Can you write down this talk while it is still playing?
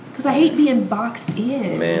Because I hate being boxed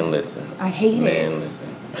in. Man, listen. I hate it. Man, listen.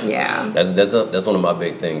 Yeah. That's one of my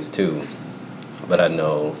big things too. But I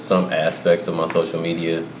know some aspects of my social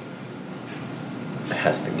media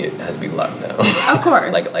has to be locked down. Of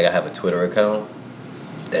course. like I have a Twitter account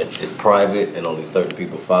that is private and only certain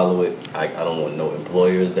people follow it. I don't want no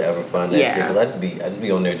employers to ever find that shit. Because I just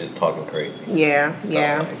be on there just talking crazy. Yeah. So,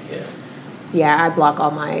 yeah. Like, yeah. Yeah, I block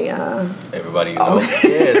all my... Everybody you know.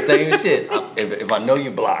 Yeah, same shit. If I know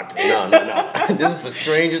you blocked. No. This is for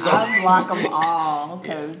strangers. I block them all,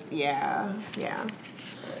 because, yeah.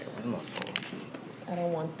 Where's my phone? I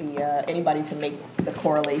don't want anybody to make the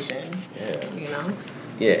correlation, you know?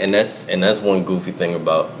 Yeah, and that's one goofy thing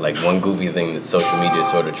that social media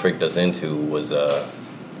sort of tricked us into was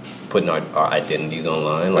putting our identities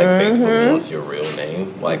online. Like Facebook wants your real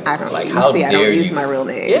name. Like I don't. Like you how see, dare I don't you? use my real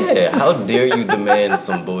name. Yeah, how dare you demand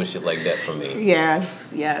some bullshit like that from me?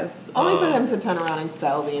 Yes. Only for them to turn around and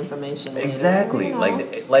sell the information. Exactly. Later,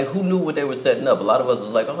 you know? Like who knew what they were setting up? A lot of us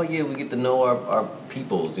was like, oh yeah, we get to know our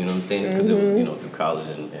peoples. You know what I'm saying? Because it was through college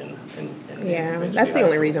and that's the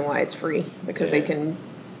only reason why it's free, because they can.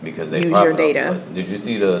 Because they use your data. Did you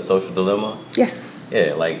see the Social Dilemma? Yes.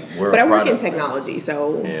 Yeah, like but I work in technology,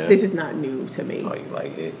 so this is not new to me. Oh, you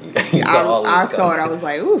like it? You saw I saw it. I was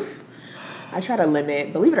like, oof. I try to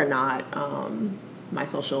limit, believe it or not, my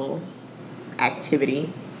social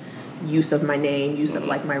activity, use of my name, use of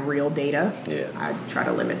like my real data. Yeah. I try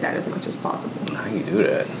to limit that as much as possible. How you do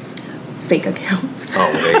that? Fake accounts.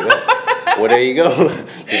 Oh, there you go. Well, there you go.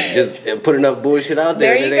 just put enough bullshit out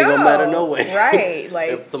there that ain't gonna matter no way. Right.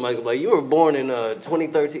 Like somebody could be like, you were born in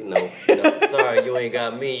 2013. No, sorry, you ain't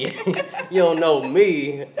got me. You don't know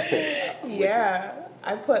me. Yeah.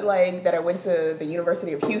 I put like that I went to the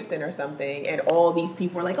University of Houston or something, and all these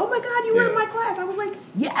people were like, "Oh my God, you were in my class." I was like,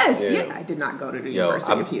 "Yes, yeah." I did not go to the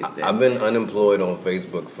University of Houston. I've been unemployed on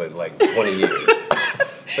Facebook for like 20 years.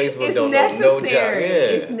 Facebook don't know no job.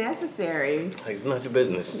 Yeah. It's necessary. Like it's not your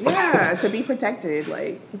business. Yeah, to be protected,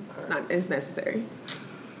 like it's necessary.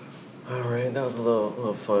 All right, that was a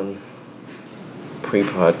little fun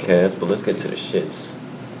pre-podcast, but let's get to the shits.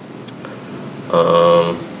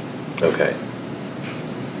 Okay.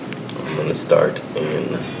 I'm gonna start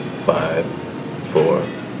in 5, 4,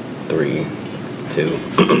 3,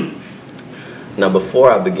 2. Now,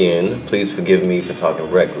 before I begin, please forgive me for talking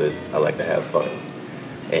reckless. I like to have fun.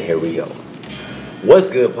 And here we go. What's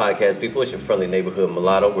good, podcast people? It's your friendly neighborhood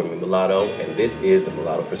mulatto, Remy Mulatto, and this is the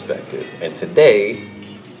Mulatto Perspective. And today,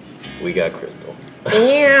 we got Crystal.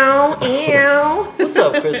 Ew. What's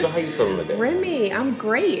up, Crystal? How you feeling today? Remy, I'm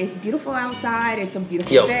great. It's beautiful outside. It's a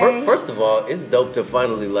beautiful day. First of all, it's dope to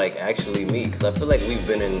finally actually meet, because I feel like we've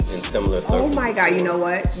been in similar circles. Oh my God, you know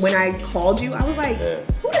what? When I called you, I was like,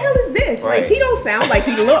 who the hell is this? Right. Like, he don't sound like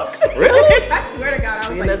he look. Really? I swear to God,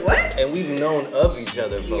 I was like, what? And we've known of each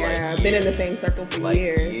other for years. Been in the same circle for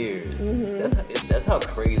years. Mm-hmm. That's how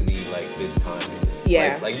crazy this time is.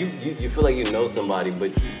 Yeah. Like you feel like you know somebody,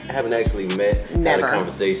 but you haven't actually met, had a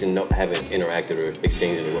conversation, haven't interacted or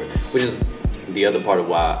exchanged any words. Which is the other part of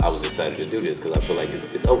why I was excited to do this, because I feel like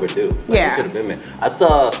it's overdue. Like, it should have been met. I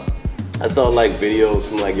saw like videos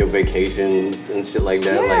from like your vacations and shit like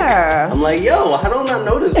that. Yeah. Like I'm like, yo, how don't I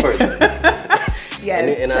know this person?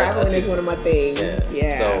 Yes, and traveling is one of my things.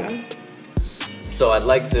 Yeah. So I'd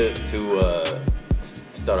like to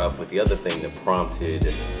start off with the other thing that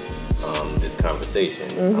prompted this conversation.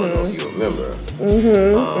 I don't know if you remember.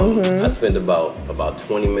 I spent about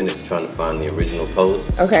 20 minutes trying to find the original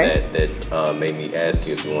post that made me ask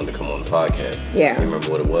you if you wanted to come on the podcast. Yeah. You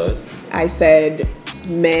remember what it was? I said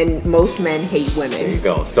most men hate women. There you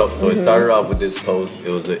go. So it started off with this post. It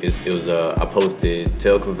was I posted,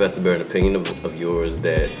 tell Professor Bear an opinion of yours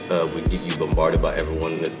that would get you bombarded by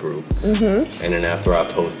everyone in this group. And then after I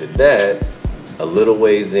posted that, a little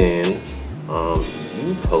ways in,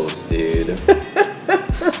 you posted,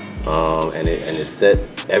 and it set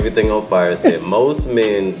everything on fire. It said most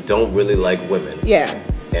men don't really like women. Yeah.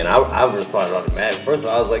 And I responded automatically. First of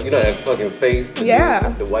all, I was like, you know that fucking face?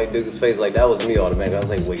 The white dude's face, like that was me automatically. I was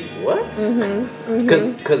like, wait, what?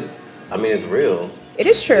 Because, I mean, it's real. It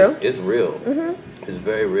is true. It's real. It's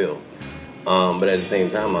very real. But at the same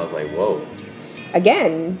time, I was like, whoa.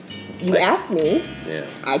 Again, you asked me. Yeah.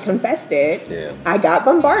 I confessed it. Yeah. I got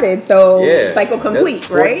bombarded. So cycle complete,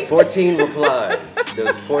 right? 14 replies. There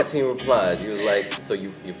was 14 replies. You was like, so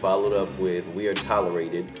you followed up with, we are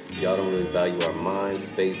tolerated. Y'all don't really value our minds,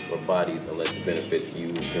 space, or bodies unless it benefits you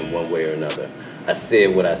in one way or another. I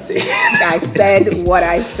said what I said. I said what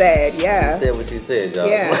I said, yeah. You said what you said, y'all.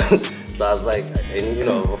 Yeah. So I was like, and you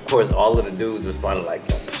know, of course, all of the dudes responded like,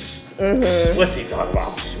 What's she talking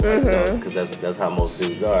about? Because that's how most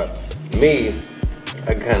dudes are. Me,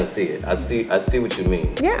 I can kind of see it. I see what you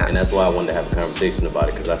mean. Yeah. And that's why I wanted to have a conversation about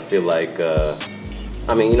it, because I feel like,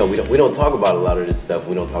 I mean, you know, we don't talk about a lot of this stuff.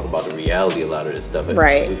 We don't talk about the reality of a lot of this stuff.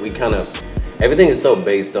 Right. We kind of, everything is so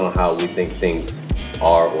based on how we think things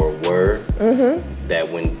are or were, that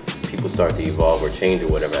when people start to evolve or change or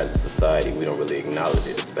whatever as a society, we don't really acknowledge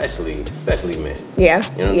it, especially men. Yeah.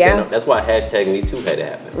 You know what I'm saying? That's why #MeToo had to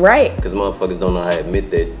happen. Right. Because motherfuckers don't know how to admit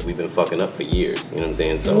that we've been fucking up for years. You know what I'm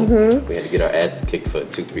saying? So we had to get our asses kicked for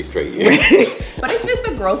 2-3 straight years. But it's just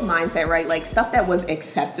a growth mindset, right? Like, stuff that was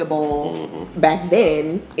acceptable back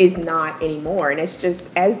then is not anymore. And it's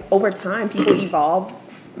just, as over time people evolve,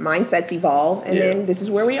 mindsets evolve, and then this is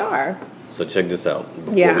where we are. So check this out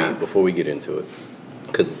before we get into it.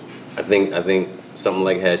 Because I think something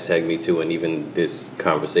like #MeToo and even this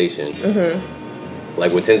conversation,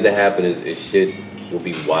 like what tends to happen is shit will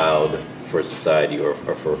be wild for society or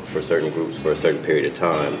for certain groups for a certain period of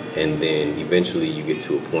time, and then eventually you get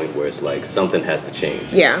to a point where it's like something has to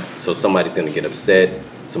change. Yeah. So somebody's gonna get upset,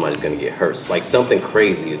 somebody's gonna get hurt. Like something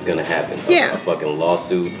crazy is gonna happen. A fucking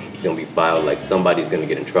lawsuit is gonna be filed. Like somebody's gonna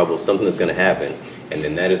get in trouble. Something is gonna happen, and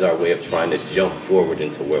then that is our way of trying to jump forward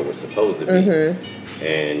into where we're supposed to be.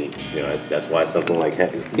 And you know that's why something like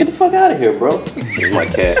get the fuck out of here, bro. Here's my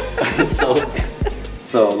cat.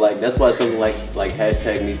 So like that's why something like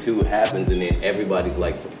 #MeToo happens, and then everybody's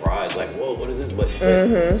like surprised, like whoa, what is this? But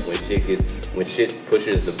when shit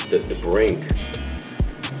pushes the brink,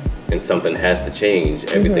 and something has to change,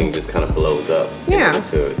 everything just kind of blows up.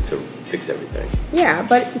 To fix everything. Yeah,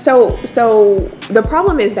 but so the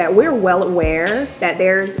problem is that we're well aware that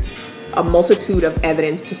there's a multitude of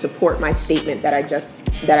evidence to support my statement that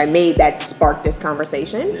I made that sparked this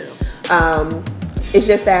conversation. It's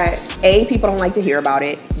just that A, people don't like to hear about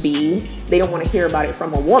it. B, they don't want to hear about it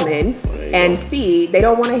from a woman. And C, they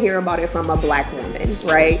don't want to hear about it from a black woman,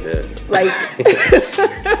 right? Like,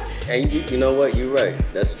 and you know what? You're right.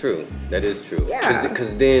 That's true. That is true. Yeah.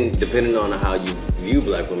 Because then, depending on how you view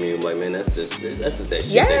black women, you're like, man, that's just that shit.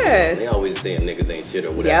 Yes. They always saying niggas ain't shit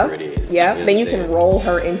or whatever it is. Yep. Then you can roll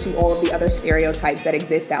her into all of the other stereotypes that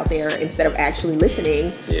exist out there instead of actually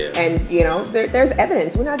listening. Yeah. And you know, there's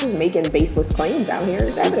evidence. We're not just making baseless claims out here.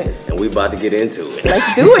 There's evidence. And we about to get into it.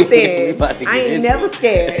 Let's do it then. I ain't never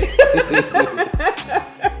scared.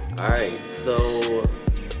 All right.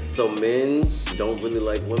 So men don't really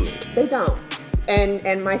like women. They don't.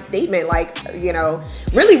 And my statement, like, you know,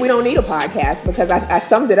 really we don't need a podcast because I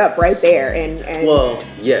summed it up right there. And well,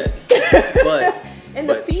 yes, but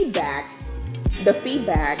the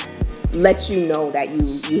feedback lets you know that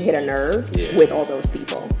you hit a nerve with all those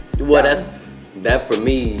people. Well, that for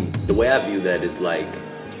me, the way I view that is like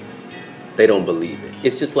they don't believe it.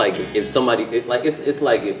 It's just like if somebody, it's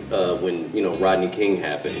like if, when, you know, Rodney King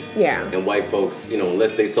happened. Yeah. And white folks, you know,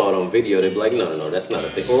 unless they saw it on video, they'd be like, no, that's not a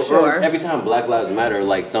thing. Or every time Black Lives Matter,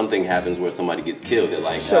 like something happens where somebody gets killed, they're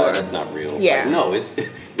like, oh, that's not real. Yeah. Like, no,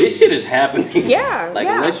 this shit is happening. Yeah. Like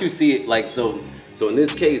unless you see it, like so in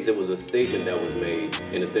this case, it was a statement that was made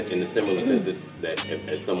in a similar sense that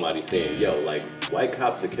as somebody saying, yo, like white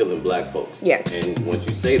cops are killing black folks. Yes. And once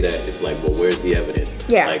you say that, it's like, well, where's the evidence?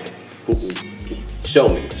 Yeah. Like, show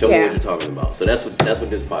me what you're talking about. So that's what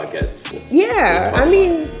this podcast is for. Yeah, I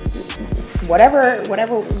mean, whatever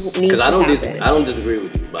needs to happen. I don't disagree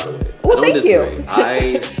with you, by the way. Well, thank you.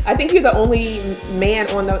 I think you're the only man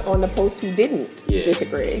on the post who didn't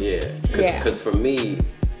disagree. Yeah. Because for me,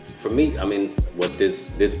 I mean, what this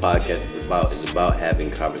podcast is about having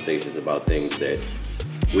conversations about things that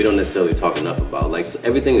we don't necessarily talk enough about. Like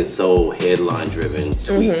everything is so headline driven,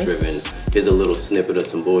 tweet driven. Here's a little snippet of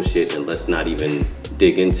some bullshit, and let's not even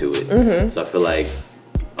dig into it. So I feel like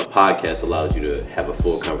a podcast allows you to have a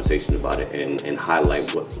full conversation about it and highlight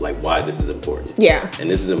why this is important. Yeah. And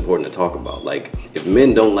this is important to talk about. Like if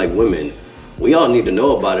men don't like women, we all need to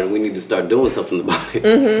know about it, and we need to start doing something about it.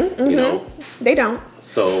 You know? They don't.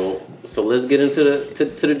 So let's get into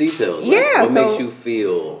the details. Like, what makes you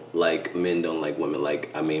feel like men don't like women?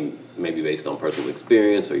 Like, I mean, maybe based on personal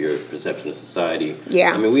experience or your perception of society.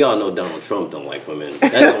 Yeah. I mean, we all know Donald Trump don't like women.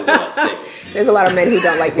 That goes without saying. There's a lot of men who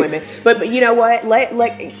don't like women. But you know what?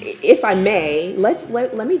 If I may,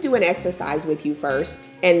 let me do an exercise with you first,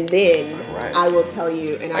 and then I will tell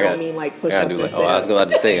you. And I don't mean like push-ups or sit-ups. I was going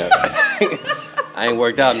to say. I ain't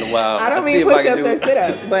worked out in a while. I don't mean push-ups or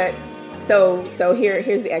sit-ups, but so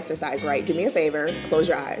here's the exercise, right? Do me a favor, close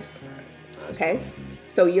your eyes. Okay?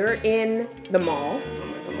 So you're in the mall.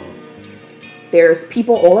 I'm at the mall. There's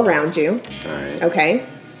people all around you. All right. Okay?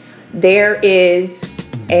 There is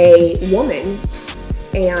a woman,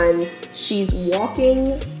 and she's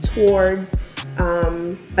walking towards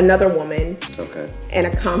another woman. Okay. And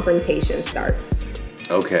a confrontation starts.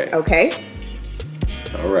 Okay. Okay?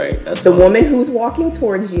 All right. That's the fine. woman who's walking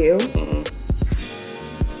towards you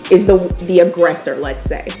is the aggressor, let's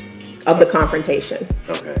say, of the confrontation.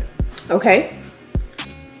 Okay. Okay?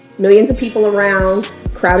 Millions of people around,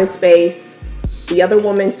 crowded space. The other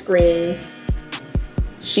woman screams.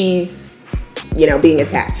 She's, being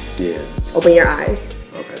attacked. Yeah. Open your eyes.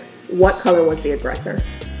 Okay. What color was the aggressor?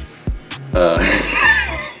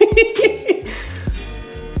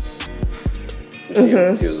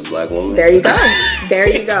 She was a black woman. There you go. There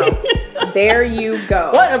you go. There you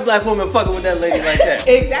go. Why a black woman fucking with that lady like that?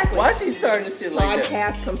 Exactly. Why she starting this shit like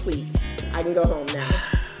that? Podcast complete. I can go home now.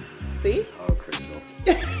 See? Oh, Crystal.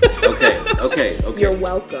 Okay. You're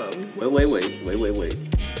welcome.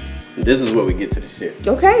 Wait. This is where we get to the shit.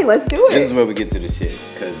 Okay, let's do it. This is where we get to the shit,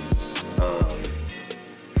 because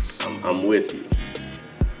I'm with you.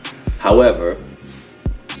 However,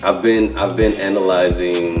 I've been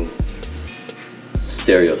analyzing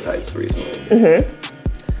stereotypes recently.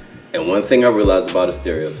 And one thing I realized about a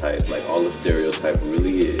stereotype, like all a stereotype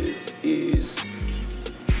really is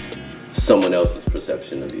someone else's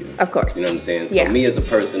perception of you. Of course. You know what I'm saying? So yeah. Me as a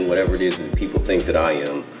person, whatever it is that people think that I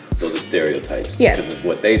am, those are stereotypes. Yes. This is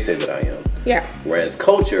what they say that I am. Yeah. Whereas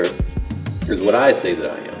culture is what I say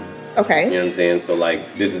that I am. Okay. You know what I'm saying? So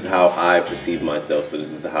like, this is how I perceive myself. So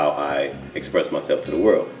this is how I express myself to the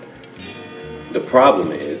world. The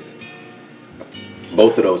problem is,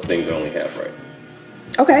 both of those things are only half right.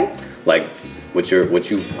 Okay. Like,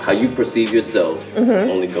 how you perceive yourself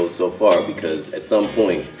only goes so far, because at some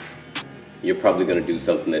point, you're probably going to do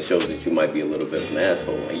something that shows that you might be a little bit of an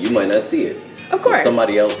asshole, and you might not see it. Of course. So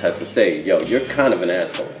somebody else has to say, yo, you're kind of an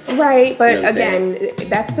asshole. Right, but you know again,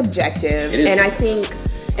 that's subjective. It is. And I think,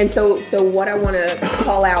 and so what I want to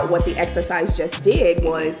call out what the exercise just did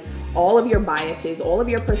was all of your biases, all of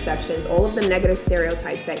your perceptions, all of the negative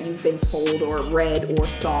stereotypes that you've been told or read or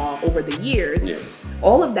saw over the years. Yeah.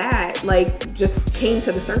 All of that, like, just came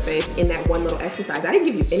to the surface in that one little exercise. I didn't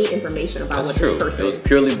give you any information about That's what true. this person. It was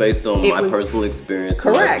purely based on my personal experience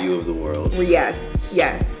and my view of the world.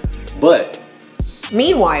 Yes. But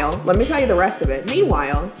meanwhile, let me tell you the rest of it.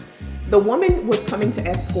 Meanwhile, the woman was coming to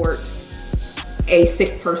escort a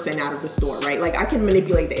sick person out of the store, right? Like, I can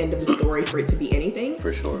manipulate the end of the story for it to be anything.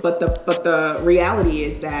 For sure. But the reality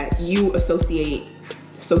is that you associated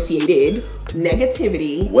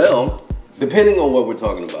negativity. Well, depending on what we're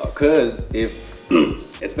talking about, because if,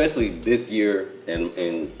 especially this year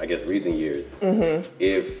and I guess recent years,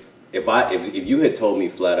 if you had told me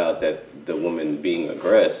flat out that the woman being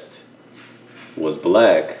aggressed was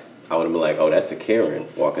black, I would have been like, oh, that's a Karen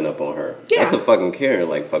walking up on her. Yeah. That's a fucking Karen,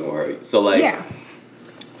 like, fucking with her. So, like, yeah.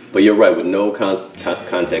 But you're right, with no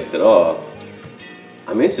context at all.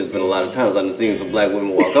 I mean, it's just been a lot of times I've seen some black women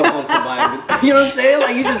walk up on somebody. You know what I'm saying?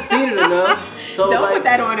 Like, you just seen it enough. So, don't like, put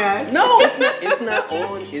that on us. No,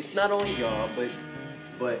 it's not on y'all,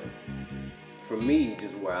 but for me,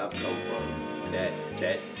 just where I've come from,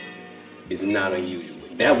 that is not unusual.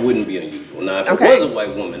 That wouldn't be unusual. Now, if it was a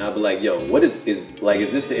white woman, I'd be like, yo, what is this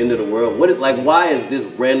the end of the world? Why is this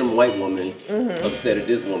random white woman upset at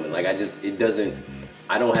this woman? Like,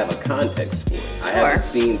 I don't have a context for it. I haven't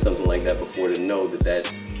seen something like that before to know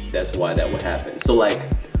that's why that would happen.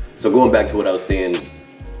 So going back to what I was saying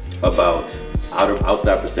about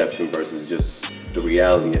outside perception versus just the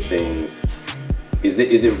reality of things, is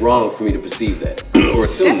it wrong for me to perceive that or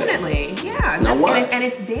assume Definitely, that? yeah. Now why? And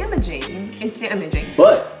it's damaging. It's damaging.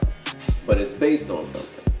 But it's based on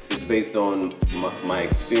something. It's based on my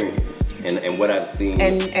experience and what I've seen.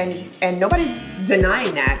 And nobody's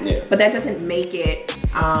denying that. Yeah. But that doesn't make it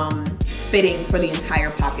fitting for the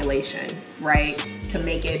entire population, right? To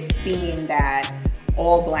make it seem that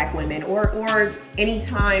all black women or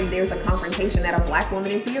anytime there's a confrontation that a black woman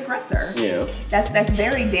is the aggressor. Yeah. That's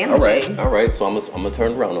very damaging. All right. So I'm gonna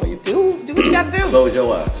turn around on you. Do what you gotta do. Close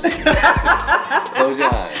your eyes. Close your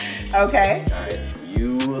eyes. Okay. All right.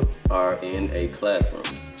 You are in a classroom.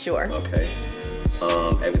 Sure. Okay.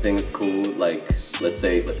 Everything is cool. Like, let's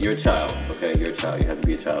say you're a child. Okay, you're a child. You have to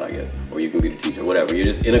be a child, I guess, or you can be the teacher. Whatever. You're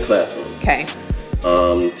just in a classroom. Okay.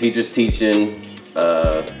 Teacher's teaching.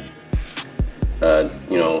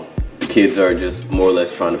 The kids are just more or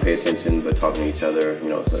less trying to pay attention, but talking to each other.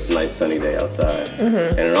 It's a nice sunny day outside. And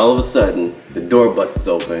then all of a sudden, the door busts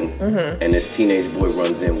open, and this teenage boy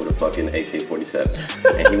runs in with a fucking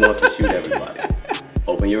AK-47, and he wants to shoot everybody.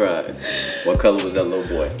 Open your eyes. What color was that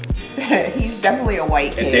little boy? He's definitely a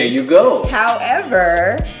white kid. And there you go.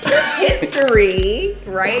 However, history,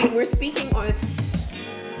 right? We're speaking on.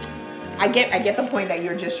 I get the point that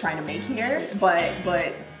you're just trying to make here, but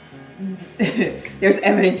there's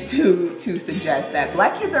evidence to suggest that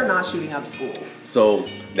black kids are not shooting up schools. So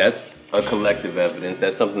that's a collective evidence.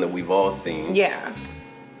 That's something that we've all seen. Yeah.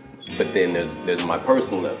 But then there's my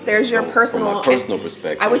personal evidence. There's your personal, from my personal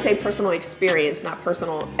perspective. I would say personal experience, not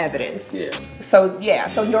personal evidence. Yeah.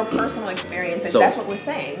 So your personal experiences, that's what we're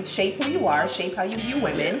saying. Shape who you are, shape how you view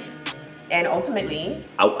women, and ultimately...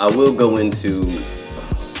 I will go into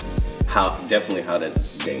how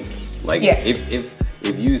that's dangerous. Like, yes.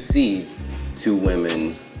 if you see two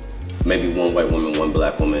women, maybe one white woman, one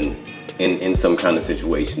black woman, in some kind of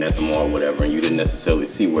situation at the mall or whatever, and you didn't necessarily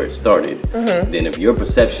see where it started, then if your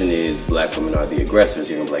perception is black women are the aggressors,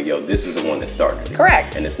 you're gonna be like, yo, this is the one that started it.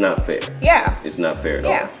 Correct. And it's not fair. Yeah. It's not fair at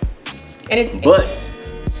all. And it's... But...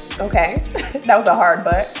 Okay. That was a hard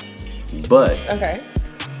but. But... Okay.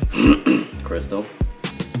 Crystal,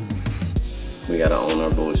 we gotta own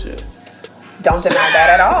our bullshit. Don't deny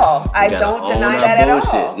that at all. I don't deny that at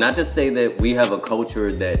all. Not to say that we have a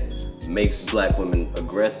culture that makes black women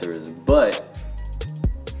aggressors, but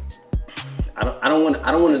I don't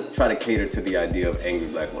want to try to cater to the idea of angry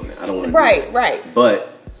black women. I don't want to. Right.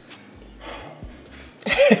 But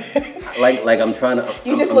like I'm trying to.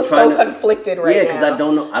 You just look so conflicted right now. Yeah, because I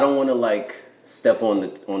don't know. I don't want to like step on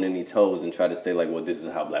any toes and try to say like, well, this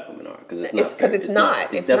is how black women are, because it's not. Because it's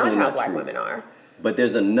not. It's not how black women are. But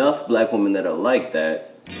there's enough black women that are like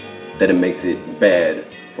that it makes it bad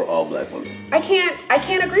for all black women. I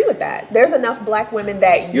can't agree with that. There's enough black women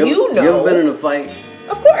that you know. You ever been in a fight?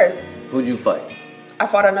 Of course. Who'd you fight? I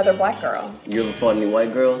fought another black girl. You ever fought any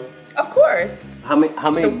white girls? Of course. How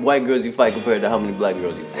many white girls you fight compared to how many black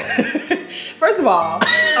girls you fight? First of all,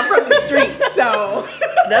 I'm from the streets, so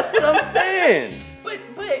that's what I'm saying. But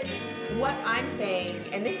what I'm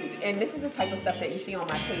saying, and this is the type of stuff that you see on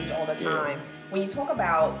my page all the time. Yeah. When you try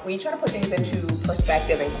to put things into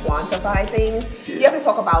perspective and quantify things, you have to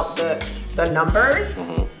talk about the numbers.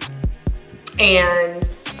 Mm-hmm. And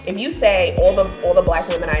if you say all the black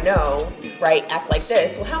women I know, right, act like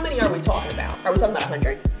this, well, how many are we talking about? Are we talking about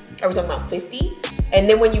 100? Are we talking about 50? And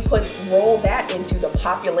then when you roll that into the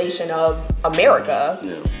population of America,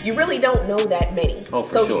 you really don't know that many. Oh,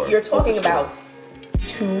 for sure. You're talking about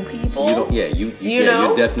two people.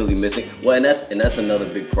 You're definitely missing. Well, and that's another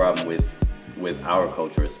big problem with our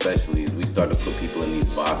culture, especially, is we start to put people in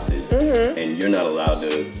these boxes, and you're not allowed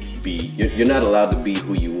to be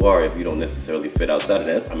who you are if you don't necessarily fit outside of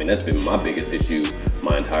that. I mean, that's been my biggest issue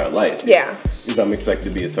my entire life. Yeah. Because I'm expected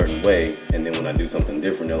to be a certain way, and then when I do something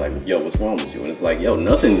different, they're like, yo, what's wrong with you? And it's like, yo,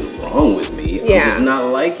 nothing's wrong with me. I'm just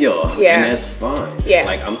not like y'all. Yeah. And that's fine. Yeah.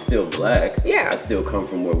 Like, I'm still black. Yeah. I still come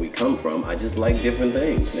from where we come from. I just like different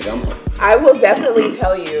things. I will definitely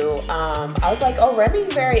tell you, I was like, oh,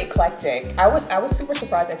 Remy's very eclectic. I was super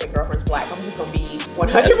surprised that your girlfriend's black. I'm just going to be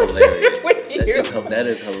 100% with you. That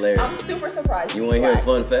is hilarious. I'm super surprised. You want to hear a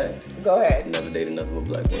fun fact? Go ahead. Never dated nothing but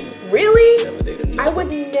black women. Really? Never dated nothing. I would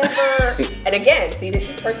never. And again, see, this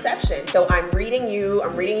is perception. So I'm reading you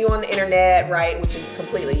on the internet, right? Which is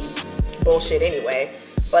completely bullshit anyway.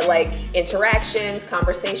 But like interactions,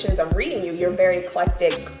 conversations, I'm reading you. You're a very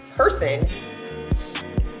eclectic person.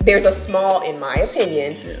 There's a small, in my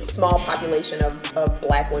opinion, small population of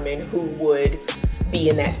black women who would be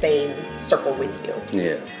in that same circle with you.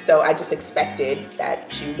 Yeah. So I just expected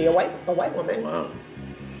that she would be a white woman. Wow.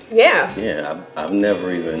 Yeah. Yeah, I've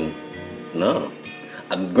never even, no.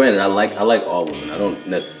 Granted, I like all women. I don't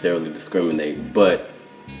necessarily discriminate, but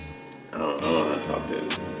I don't know how to talk to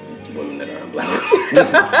women that aren't black. I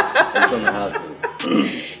just don't know how to.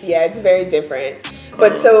 Yeah, it's very different.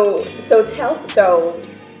 But so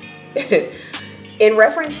in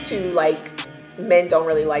reference to like men don't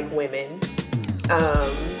really like women,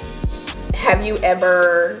 have you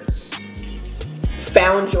ever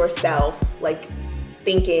found yourself like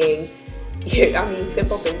thinking, I mean,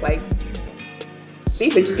 simple things like,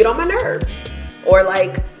 these bitches get on my nerves, or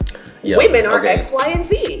like, women are X, Y, and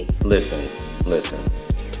Z. Listen.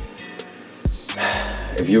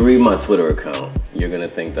 If you read my Twitter account, you're gonna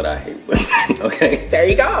think that I hate women. Okay. There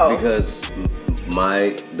you go. Because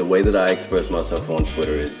the way that I express myself on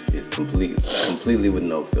Twitter is completely with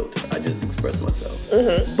no filter. I just express myself.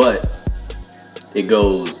 Mm-hmm. But it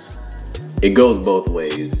goes both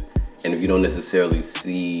ways. And if you don't necessarily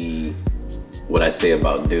see what I say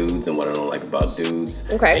about dudes and what I don't like about dudes,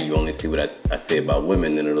 and you only see what I say about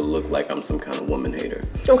women, then it'll look like I'm some kind of woman hater.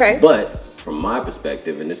 Okay. But from my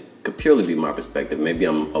perspective, and this could purely be my perspective, maybe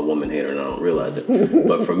I'm a woman hater and I don't realize it,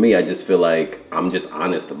 but for me, I just feel like I'm just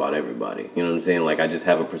honest about everybody. You know what I'm saying? Like, I just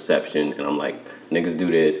have a perception, and I'm like, niggas do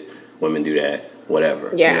this, women do that,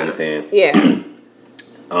 whatever. Yeah. You know what I'm saying? Yeah.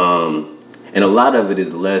 And a lot of it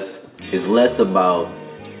is less about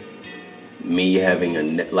me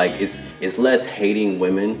having it's less hating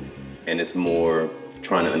women and it's more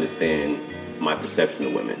trying to understand my perception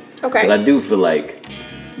of women. Okay. Because I do feel like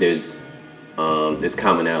there's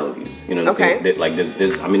commonalities. You know what I'm saying? That, like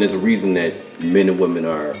there's a reason that men and women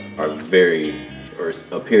are very or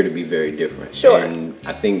appear to be very different. Sure. And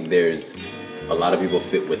I think there's a lot of people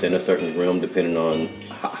fit within a certain realm depending on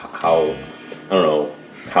how I don't know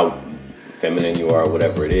how feminine you are or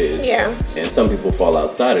whatever it is. Yeah. And some people fall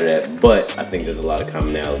outside of that, but I think there's a lot of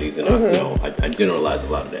commonalities, and I generalize a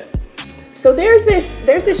lot of that. So there's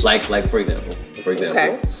this like for example,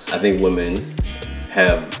 okay. I think women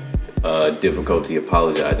have difficulty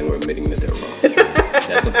apologizing or admitting that they're wrong.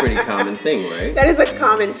 That's a pretty common thing, right? That is a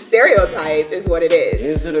common stereotype, is what it is.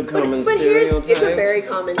 Is it a common but stereotype? It's a very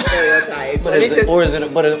common stereotype. Let's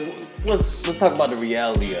talk about the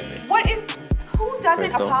reality of it. Who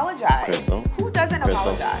doesn't apologize? Crystal. Who doesn't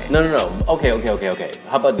apologize? No. Okay.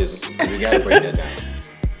 How about this? We gotta break that down.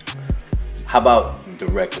 How about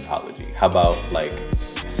direct apology? How about like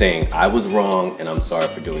saying I was wrong and I'm sorry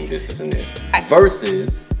for doing this, and this?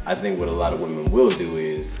 Versus, I think what a lot of women will do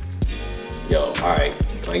is, yo, all right,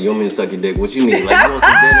 like you want me to suck your dick? What you need? Like you want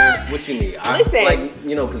some dinner? What you need? Listen, like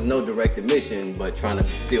because no direct admission, but trying to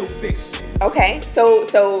still fix things. Okay, so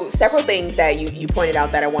several things that you pointed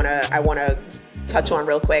out that I wanna touch on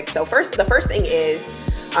real quick. So the first thing is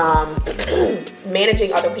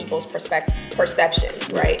managing other people's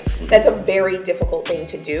perceptions, right? That's a very difficult thing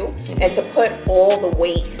to do, and to put all the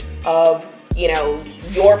weight of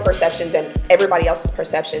your perceptions and everybody else's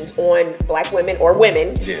perceptions on black women or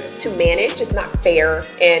women to manage. It's not fair,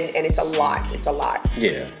 and it's a lot.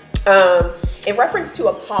 Yeah. In reference to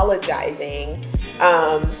apologizing,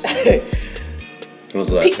 when was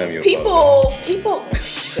the last time you apologized? People,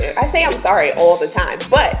 I say I'm sorry all the time,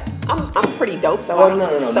 but I'm pretty dope, so I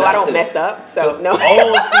don't mess up. So no.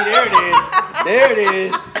 Oh, see, there it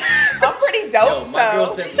is. I'm pretty dope. My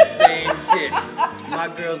girl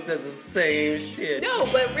says the same shit. No,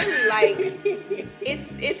 but really, like,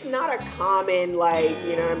 it's not a common, like,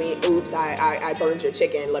 you know what I mean? Oops, I burned your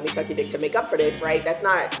chicken. Let me suck your dick to make up for this, right? That's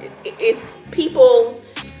not. It's people's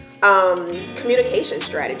communication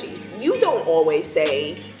strategies. You don't always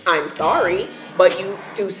say I'm sorry, but you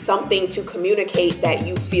do something to communicate that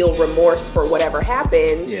you feel remorse for whatever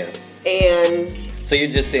happened. Yeah. And so you're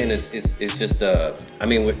just saying it's just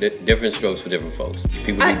with different strokes for different folks.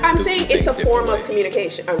 People. I'm saying it's a form of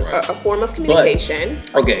communication. A form of communication.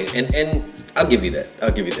 But, okay, and I'll give you that.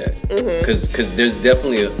 Because there's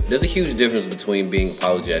definitely a huge difference between being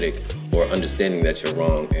apologetic or understanding that you're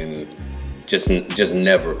wrong and just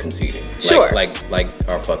never conceding. Sure. Like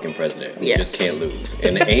our fucking president. We just can't lose.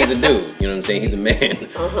 And he's a dude. You know what I'm saying? He's a man.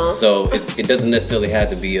 So it doesn't necessarily have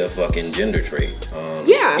to be a fucking gender trait.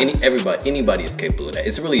 Anybody is capable of that.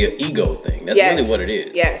 It's really an ego thing. That's really what it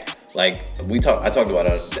is. Yes. Like I talked about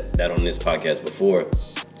that on this podcast before.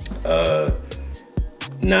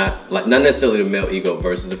 Not necessarily the male ego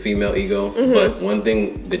versus the female ego, but one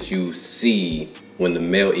thing that you see when the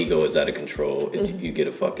male ego is out of control is you get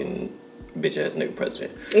a fucking bitch ass nigga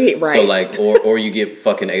president. Right. So like, or you get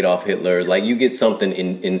fucking Adolf Hitler. Like you get something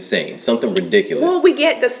insane, something ridiculous. Well, we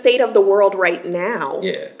get the state of the world right now.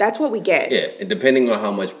 Yeah. That's what we get. Yeah. And depending on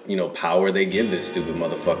how much power they give this stupid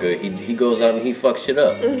motherfucker, he goes out and he fucks shit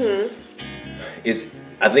up.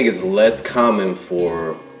 I think it's less common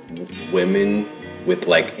for women with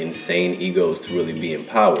like insane egos to really be in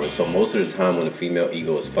power. So most of the time when a female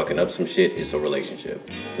ego is fucking up some shit, it's a relationship.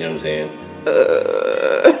 You know what I'm saying?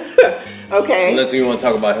 Okay. Unless you want to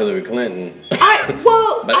talk about Hillary Clinton.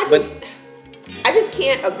 I just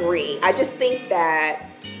can't agree. I just think that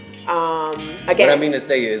again. What I mean to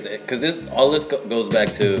say is because all this goes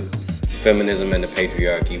back to feminism and the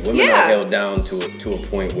patriarchy. Women are held down to a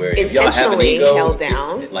point where if y'all have an ego, held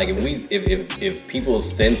down. If people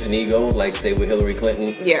sense an ego, like say with Hillary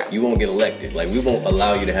Clinton, you won't get elected. Like we won't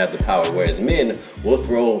allow you to have the power. Whereas men, we'll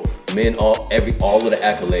throw men all of the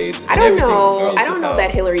accolades. I don't know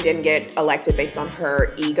that Hillary didn't get elected based on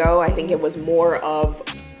her ego. I think it was more of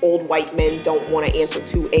old white men don't want to answer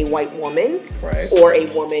to a white woman, or a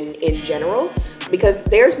woman in general, because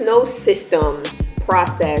there's no system,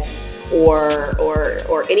 process,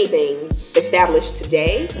 or anything established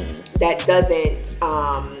today that doesn't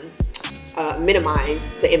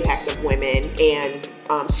minimize the impact of women and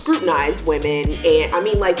scrutinize women. And I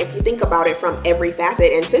mean, like, if you think about it from every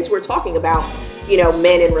facet, and since we're talking about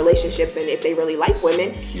men in relationships and if they really like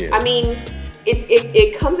women, I mean,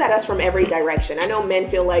 it comes at us from every direction. I know men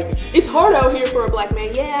feel like it's hard out here for a black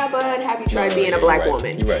man. Yeah, but have you tried being a black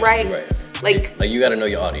woman? You're right. Like you got to know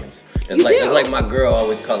your audience. It's like my girl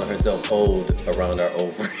always calling herself old around our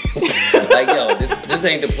old friends. Like, yo, this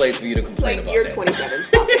ain't the place for you to complain about you're that. 27,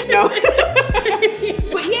 stop it. No.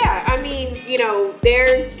 But yeah, I mean,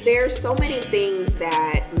 there's so many things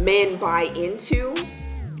that men buy into.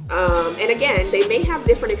 And again, they may have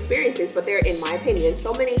different experiences, but they're, in my opinion,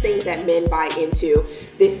 so many things that men buy into.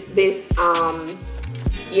 This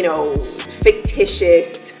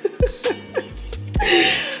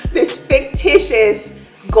fictitious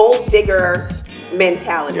gold digger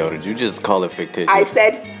mentality. Yo, did you just call it fictitious? I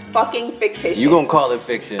said fucking fictitious. You gonna call it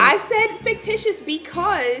fiction? I said fictitious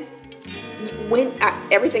because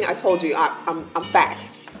everything I told you, I'm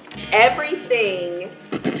facts. Everything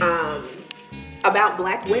about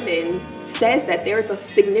black women says that there's a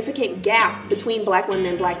significant gap between black women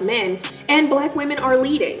and black men, and black women are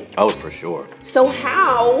leading. Oh, for sure. So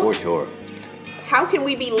how? For sure. How can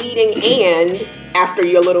we be leading and after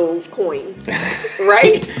your little coins,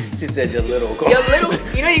 right? She said your little coin. Your little,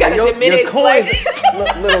 you gotta diminish your coin,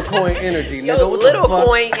 little coin energy. Your nigga, what little the fuck?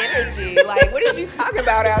 coin energy. Like, what did you talk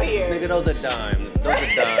about out here? Nigga, those are dimes. Those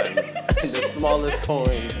are dimes. The smallest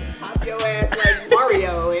coins. Pop your ass like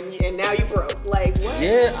Mario, and now you broke. Like, what?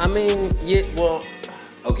 Yeah, I mean, well,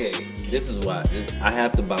 okay. This is why. I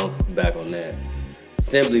have to bounce back on that.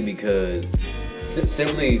 Simply because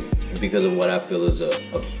of what I feel is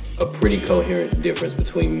a pretty coherent difference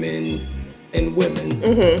between men and women.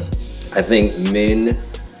 Mm-hmm. I think men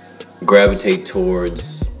gravitate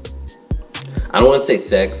towards, I don't want to say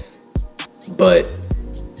sex, but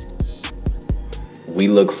we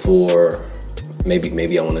look for,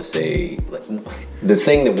 maybe I want to say, like, the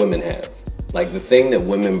thing that women have. Like, the thing that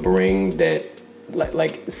women bring that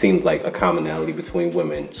like seems like a commonality between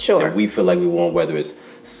women. Sure. That we feel like we want, whether it's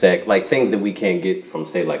sex, like things that we can't get from,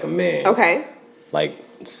 say, like a man. Okay. Like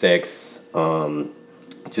sex,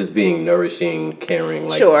 just being nourishing, caring,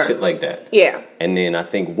 like shit like that. Yeah. And then I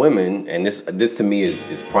think women, and this to me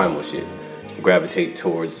is primal shit, gravitate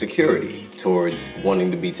towards security, towards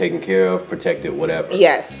wanting to be taken care of, protected, whatever.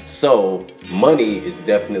 Yes. So money is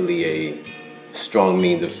definitely a strong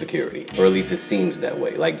means of security, or at least it seems that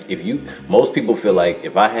way. Like, most people feel like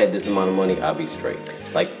if I had this amount of money, I'd be straight.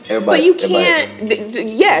 Like, everybody. But you can't.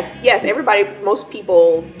 Yes. Everybody. Most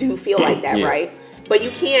people do feel like that, yeah. right? But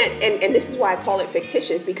you can't. And this is why I call it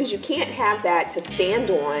fictitious, because you can't have that to stand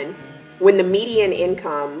on when the median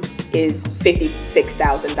income is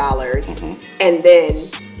 $56,000, mm-hmm. and then.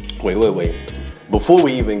 Wait. Before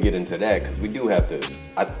we even get into that, because we do have to.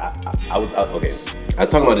 I was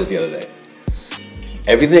talking about this the other day.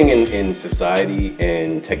 Everything in society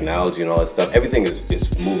and technology and all that stuff, everything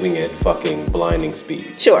is moving at fucking blinding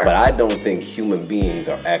speed. Sure. But I don't think human beings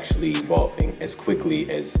are actually evolving as quickly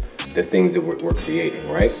as the things that we're creating,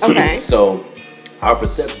 right? Okay. So our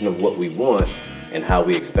perception of what we want and how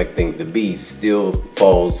we expect things to be still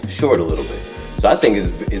falls short a little bit. So I think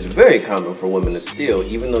it's very common for women to still,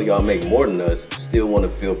 even though y'all make more than us, still want to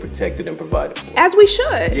feel protected and provided for. As we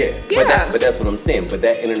should. Yeah. But that's what I'm saying. But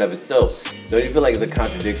that in and of itself, don't you feel like it's a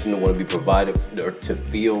contradiction to want to be provided or to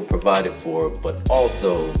feel provided for, but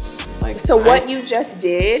also like. So what you just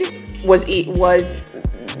did was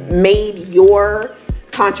made your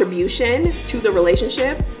contribution to the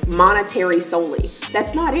relationship monetary solely.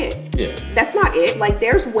 That's not it. Yeah. That's not it. Like,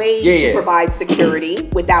 there's ways to provide security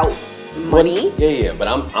without money. Yeah. But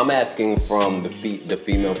I'm asking from the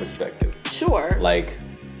female perspective. Sure. Like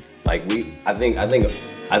I think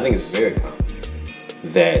it's very common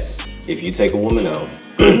that if you take a woman out,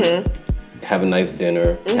 mm-hmm. have a nice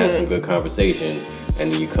dinner, mm-hmm. have some good conversation,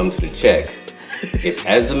 and then you come to the check, if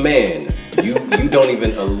as the man you don't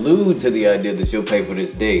even allude to the idea that you'll pay for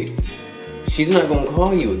this date, she's not gonna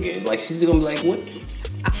call you again. Like, she's gonna be like, what?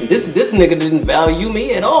 This nigga didn't value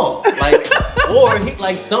me at all. Like, or he,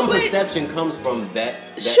 like, some perception comes from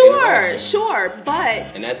that Sure,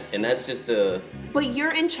 but and that's just the. But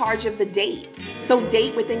you're in charge of the date, so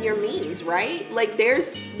date within your means, right? Like,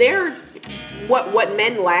 what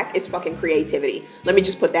men lack is fucking creativity. Let me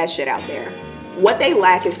just put that shit out there. What they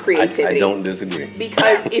lack is creativity. I don't disagree.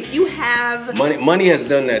 Because if you have money has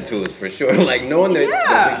done that to us for sure. Like, knowing that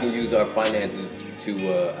we can use our finances to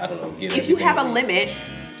give. If you have a limit,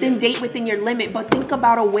 then date within your limit, but think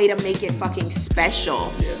about a way to make it fucking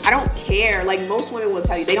special. Yeah. I don't care. Like, most women will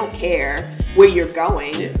tell you they don't care where you're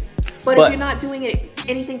going. Yeah. But if you're not doing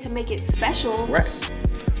anything to make it special. Right.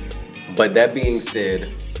 But that being said,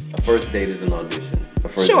 a first date is an audition. A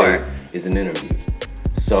first date is an interview.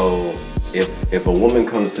 So if a woman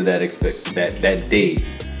comes to that date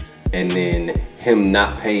and then him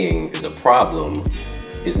not paying is a problem,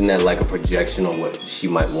 isn't that like a projection on what she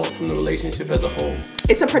might want from the relationship as a whole?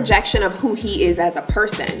 It's a projection of who he is as a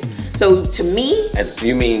person. So to me, as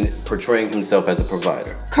you mean portraying himself as a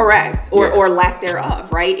provider, correct, or lack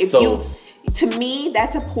thereof, right? To me,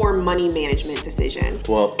 that's a poor money management decision.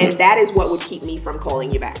 Well, and that is what would keep me from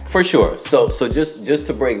calling you back. For sure. So just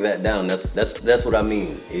to break that down, that's what I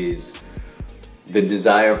mean is the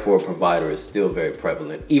desire for a provider is still very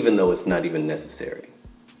prevalent, even though it's not even necessary.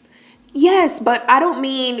 Yes, but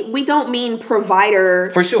we don't mean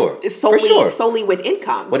provider for sure solely with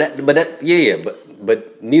income.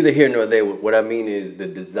 But neither here nor there. What I mean is the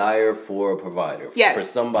desire for a provider, for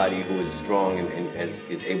somebody who is strong and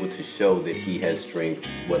is able to show that he has strength,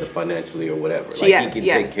 whether financially or whatever. Like he can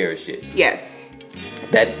take care of shit. Yes.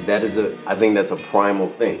 That is I think that's a primal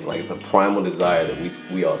thing. Like it's a primal desire that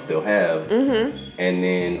we all still have. Mm-hmm. And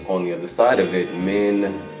then on the other side of it,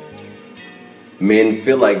 men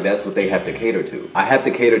feel like that's what they have to cater to. I have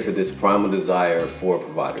to cater to this primal desire for a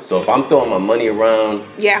provider. So if I'm throwing my money around,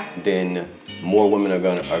 then more women are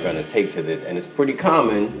gonna take to this, and it's pretty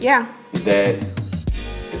common that,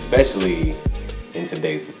 especially in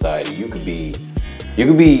today's society, you don't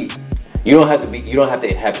have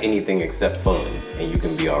to have anything except funds, and you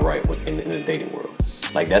can be all right in the dating world.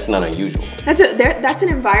 Like that's not unusual. That's an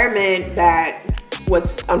environment that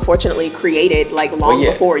was unfortunately created like long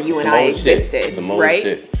before you and I existed, right?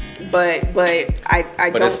 Shit. But I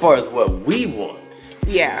But don't, as far as what we want,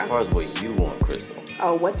 as far as what you want, Crystal.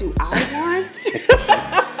 Oh, what do I want?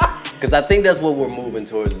 Because I think that's what we're moving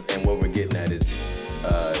towards, and what we're getting at is,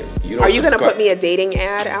 Are you gonna put me a dating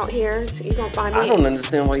ad out here? You gonna find me? I don't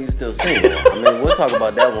understand why you still single. I mean, we'll talk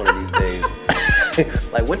about that one of these days.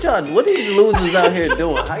 Like what these losers out here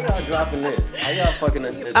doing? How y'all dropping this? How y'all fucking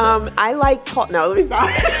this? I like talk. No, let me stop.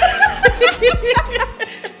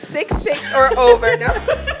 6'6" or over. No.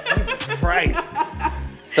 Jesus Christ.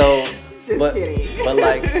 So, just kidding.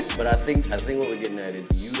 But I think what we're getting at is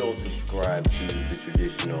you don't subscribe to the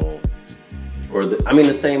traditional, or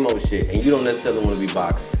the same old shit, and you don't necessarily want to be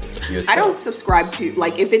boxed yourself. I don't subscribe to,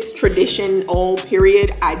 like, if it's tradition old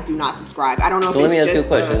period, I do not subscribe. I don't know if it's just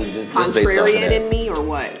contrarian in me or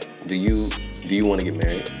what. Do you want to get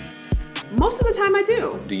married? Most of the time I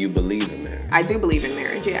do. Do you believe in marriage? I do believe in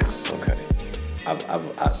marriage, yeah. Okay. I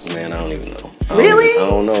don't even know. Really? I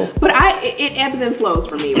don't know. But it ebbs and flows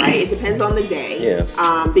for me, right? It depends on the day. Yeah.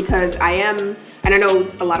 Because I am, and I know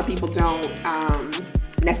a lot of people don't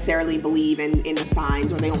necessarily believe in the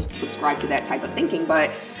signs, or they don't subscribe to that type of thinking, but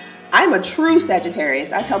I'm a true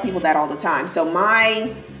Sagittarius. I tell people that all the time. So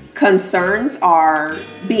my concerns are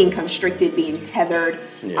being constricted, being tethered.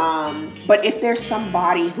 Yeah. But if there's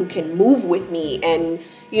somebody who can move with me and,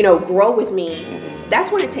 grow with me,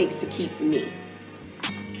 that's what it takes to keep me.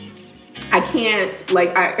 I can't,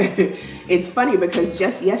 it's funny because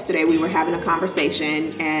just yesterday we were having a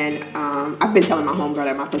conversation, and I've been telling my homegirl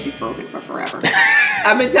that my pussy's broken for forever.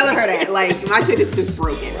 I've been telling her that, my shit is just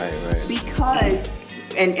broken. Right. Because,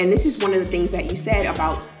 and this is one of the things that you said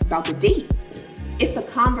about the date. If the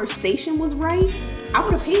conversation was right, I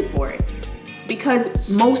would have paid for it. Because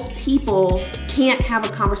most people can't have a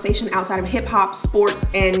conversation outside of hip hop, sports,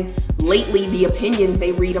 and lately the opinions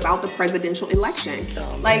they read about the presidential election.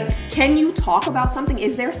 Can you talk about something?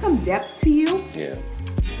 Is there some depth to you? Yeah.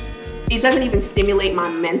 It doesn't even stimulate my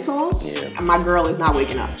mental. Yeah. My girl is not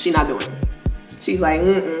waking up. She's not doing it. She's like,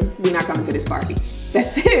 we're not coming to this party.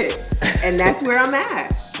 That's it. And that's where I'm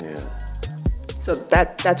at. Yeah. So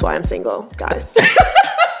that's why I'm single, guys.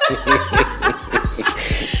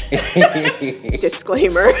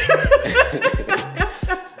 Disclaimer.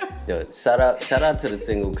 Yo, shout out to the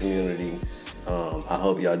single community. I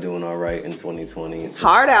hope y'all doing all right in 2020. It's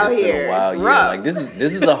hard out here. Been a wild it's year. Rough. Like this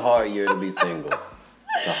is a hard year to be single.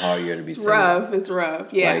 It's a hard year to be single. It's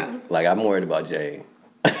rough. Yeah. Like I'm worried about Jay.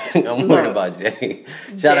 I'm worried about Jay.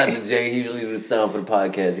 Shout out to Jay. He usually do the sound for the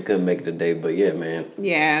podcast. He couldn't make it today, but yeah, man.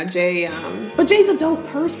 Yeah, Jay. But Jay's a dope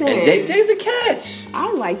person. And Jay's a catch.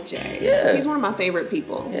 I like Jay. Yeah, he's one of my favorite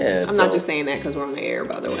people. Yeah, I'm not just saying that because we're on the air,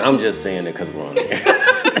 by the way. I'm just saying it because we're on the air.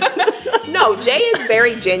 No, Jay is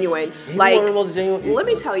very genuine. He's one of the most genuine. Let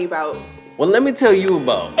me tell you about. Well, let me tell you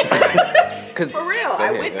about. For real,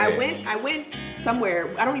 I went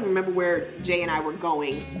somewhere. I don't even remember where Jay and I were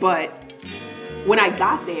going, but when I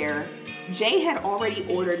got there, Jay had already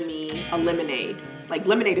ordered me a lemonade. Like,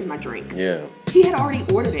 lemonade is my drink. Yeah. He had already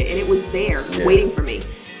ordered it, and it was there waiting for me.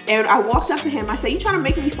 And I walked up to him. I said, "You trying to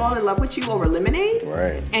make me fall in love with you over lemonade?"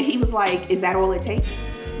 Right. And he was like, "Is that all it takes?"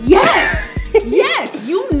 Yes. Yes.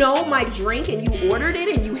 You know my drink, and you ordered it,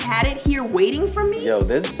 and you had it here waiting for me. Yo,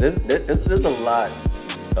 there's a lot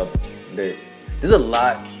of there's a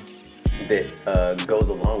lot that goes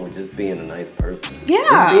along with just being a nice person. Yeah.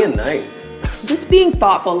 Just being nice. Just being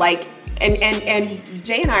thoughtful, like, and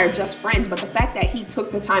Jay and I are just friends, but the fact that he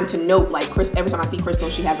took the time to note, like, every time I see Crystal,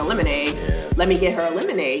 she has a lemonade. Yeah. Let me get her a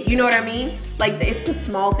lemonade. You know what I mean? Like, it's the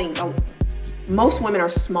small things. Most women are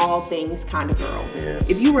small things kind of girls. Yeah.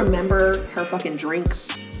 If you remember her fucking drink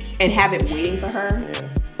and have it waiting for her. Yeah.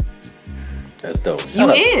 That's dope.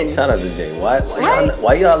 Shout out to Jay.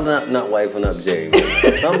 Why y'all not wifing up Jay?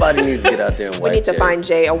 Somebody needs to get out there and wife We need to Jay. find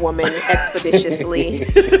Jay a woman expeditiously.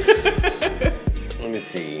 Let me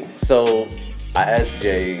see. So I asked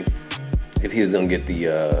Jay if he was gonna get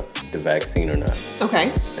the vaccine or not.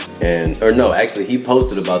 Okay. Actually he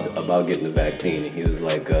posted about getting the vaccine, and he was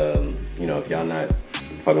like, if y'all not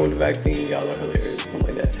fucking with the vaccine, y'all are hilarious,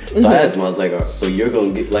 something like that. So I asked him, I was like, so you're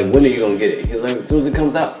gonna get, like, when are you gonna get it? He was like, as soon as it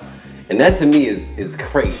comes out. And that to me is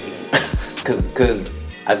crazy, because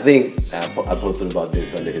I think I posted about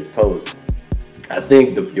this under his post. I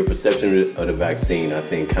think your perception of the vaccine, I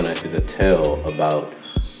think, kind of is a tell about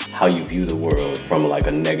how you view the world from like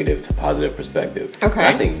a negative to positive perspective. Okay.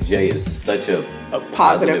 I think Jay is such a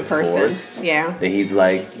positive person. Force, yeah. That he's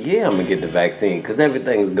like, yeah, I'm gonna get the vaccine because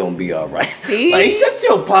everything's gonna be all right. See? Like, shut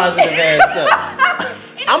your positive ass up.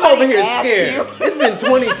 I'm over here scared. It's been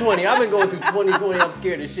 2020. I've been going through 2020. I'm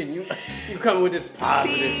scared of shit. You coming with this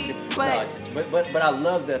positive shit. But I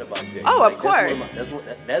love that about Jay. Oh, like, of course. That's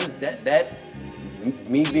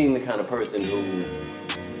me being the kind of person who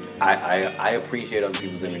I appreciate other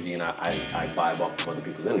people's energy, and I vibe off of other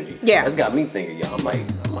people's energy. Yeah. That's got me thinking, yeah, I might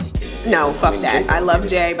no, fuck that. I love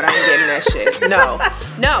Jay, but I ain't getting that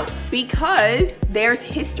shit. No, because there's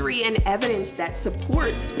history and evidence that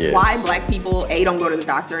supports why black people, A, don't go to the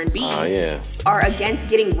doctor, and B, are against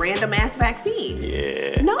getting random ass vaccines.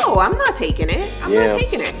 Yeah. No, I'm not taking it. I'm not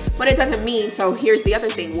taking it. But it doesn't mean, so here's the other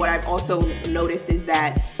thing. What I've also noticed is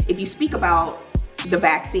that if you speak about the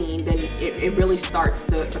vaccine, then it really starts,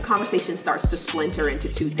 the conversation starts to splinter into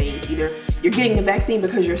two things. Either you're getting the vaccine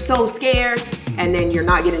because you're so scared, and then you're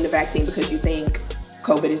not getting the vaccine because you think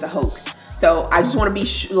COVID is a hoax. So I just want to be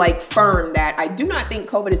firm that I do not think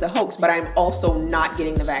COVID is a hoax, but I'm also not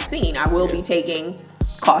getting the vaccine. I will be taking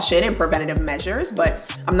caution and preventative measures,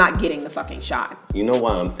 but I'm not getting the fucking shot. You know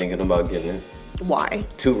why I'm thinking about getting it? Why?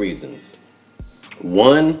 2 reasons.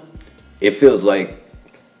 One, it feels like,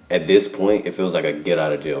 at this point, it feels like a get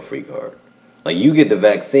out of jail free card. Like, you get the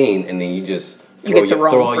vaccine and then you just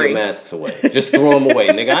throw all your masks away. Just throw them away,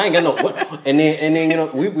 nigga. I ain't got no. What? And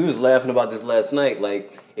then we was laughing about this last night.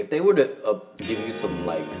 Like, if they were to give you some,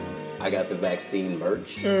 like, I got the vaccine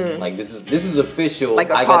merch. Like, this is official. Like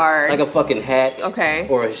a card, like a fucking hat, okay,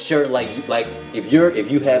 or a shirt. Like if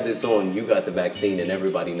you have this on, you got the vaccine, and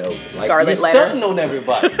everybody knows it. Like, Scarlet letter. You stunting on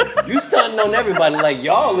everybody. You stunting on everybody. Like,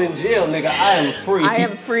 y'all in jail, nigga. I am free. I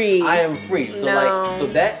am free. I am free. So no.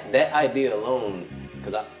 that idea alone,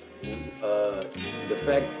 because the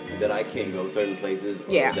fact that I can't go certain places, or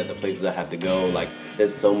that the places I have to go, like,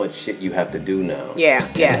 there's so much shit you have to do now. Yeah,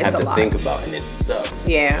 it's a lot. Have to think about, and it sucks.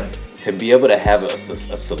 Yeah. To be able to have a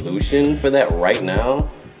solution for that right now,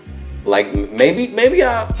 like, maybe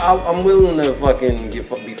I'm willing to fucking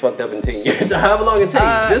be fucked up in 10 years, or however long it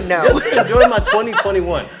takes. Just enjoy my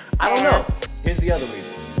 2021. I don't know. Here's the other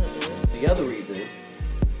reason. The other reason,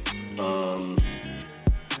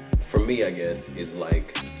 for me, I guess, is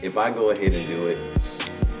like, if I go ahead and do it,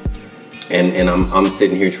 and I'm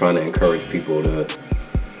sitting here trying to encourage people to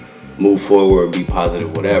move forward, be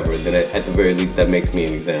positive, whatever, then at the very least that makes me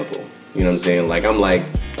an example. You know what I'm saying? Like, I'm like,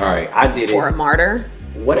 all right, I did it. Or a martyr.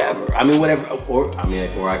 Whatever. I mean, whatever. Or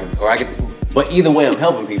I could. But either way, I'm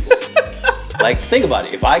helping people. Like, think about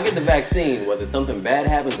it. If I get the vaccine, whether something bad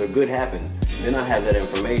happens or good happens, then I have that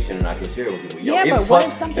information and I can share it with people. Yo, but what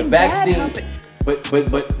if something bad happens? But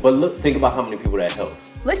look, think about how many people that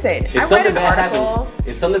helps. Listen, if something bad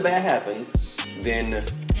happens, then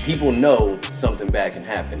people know something bad can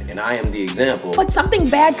happen, and I am the example. But something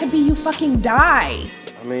bad could be you fucking die.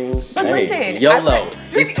 I mean, but listen, YOLO.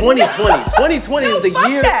 It's 2020. 2020 is the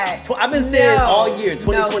year. I've been saying all year,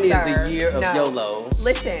 2020 is the year of YOLO.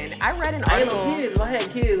 Listen, I read an article. I ain't no kids. If I had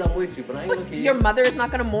kids, I'm with you, but I ain't no kids. Your mother is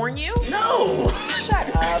not gonna mourn you? No.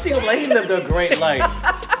 Shut up. She lived a great life.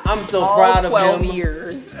 I'm so proud of him. 12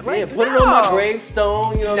 years. Like, put it on my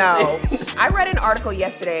gravestone. You know what I'm saying? I read an article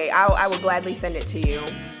yesterday. I would gladly send it to you.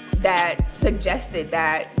 That suggested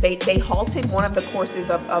that they halted one of the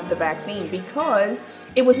courses of the vaccine because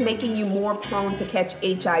it was making you more prone to catch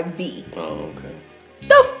HIV. Oh, okay.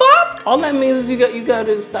 The fuck? All that means is you got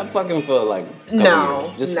to stop fucking for like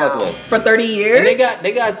years. Just fuck less. For 30 years? And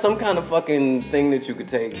they got some kind of fucking thing that you could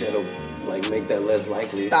take that'll like make that less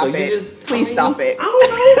likely. Stop so it. You just Please stop it. I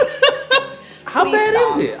don't know. How bad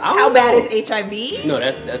is it? How bad is HIV? No,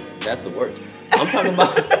 that's the worst. I'm talking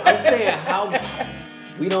about. I'm saying how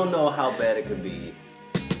we don't know how bad it could be.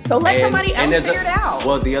 So let somebody else figure it out.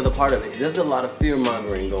 Well, the other part of it, there's a lot of fear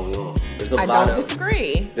mongering going on. I don't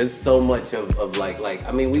disagree. There's so much of like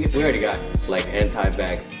I mean we already got like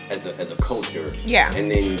anti-vax as a culture. Yeah. And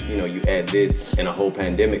then you add this and a whole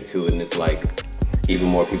pandemic to it, and it's like even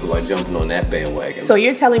more people are jumping on that bandwagon. So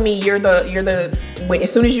you're telling me you're the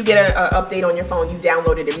as soon as you get an update on your phone, you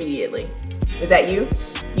download it immediately. Is that you?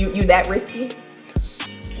 You that risky?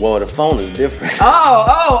 Well, the phone is different.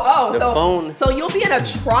 So you'll be in a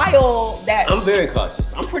trial that... I'm very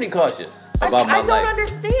cautious. I'm pretty cautious about my life. I don't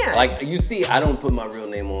understand. Like, you see, I don't put my real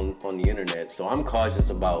name on the internet, so I'm cautious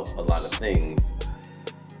about a lot of things.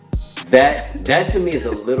 That to me is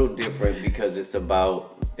a little different because it's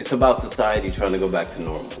about society trying to go back to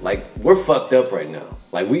normal. Like, we're fucked up right now.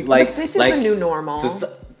 But this is the new normal.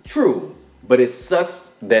 True, but it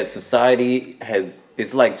sucks that society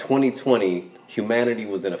it's like 2020. Humanity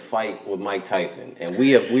was in a fight with Mike Tyson, and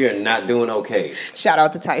we are not doing okay. Shout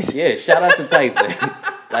out to Tyson. Yeah, shout out to Tyson.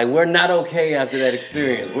 Like, we're not okay after that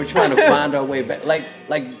experience. We're trying to find our way back. Like,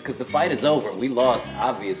 because the fight is over. We lost,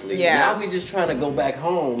 obviously. Yeah. Now we just trying to go back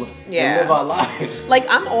home and live our lives. Like,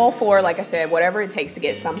 I'm all for, like I said, whatever it takes to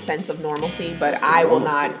get some sense of normalcy, but I will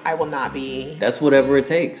not be. That's whatever it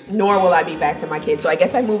takes. Nor will I be vaxxing my kids. So I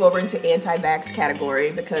guess I move over into anti-vax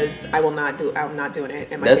category because I'm not doing it,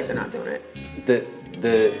 and my kids are not doing it. The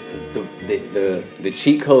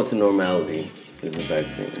cheat code to normality is the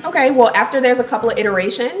vaccine. Okay, well, after there's a couple of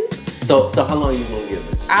iterations. So how long are you gonna give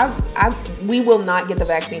it? We will not get the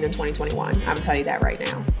vaccine in 2021. I'm telling you that right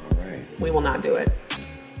now. All right. We will not do it.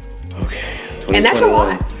 Okay. And that's a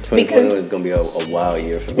lot. 2021 is gonna be a wild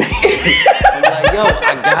year for me. I'm like, yo,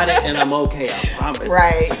 I got it and I'm okay. I promise.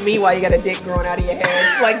 Right. Meanwhile, you got a dick growing out of your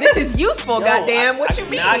head. Like, this is useful. Goddamn. What you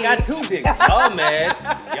mean? Now I got 2 dicks. Y'all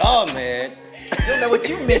mad. You don't know what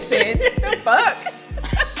you missing. The fuck.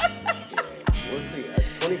 We'll see.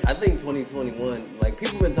 I think 2021, like,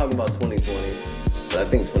 people have been talking about 2020, but I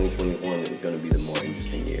think 2021 is going to be the more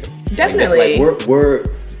interesting year. Definitely.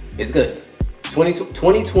 It's good.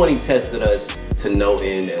 2020 tested us to no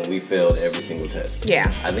end, and we failed every single test. Yeah.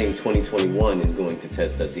 I think 2021 is going to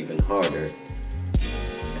test us even harder. And,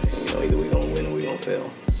 either we're going to win or we're going to fail.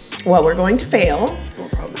 Well, we're going to fail. We'll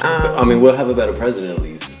probably fail. I mean, we'll have a better president at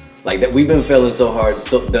least. Like that, we've been failing so hard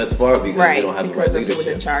thus far because we don't have the right leadership. Who was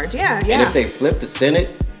in charge. Yeah. And if they flip the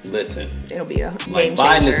Senate, listen, it'll be a Biden game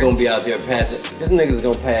changer. is gonna be out there passing. This nigga's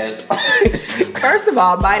gonna pass. First of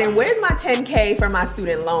all, Biden, where's my $10K for my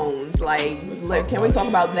student loans? Can we talk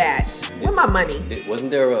about that? Where's my money?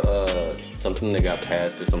 Wasn't there something that got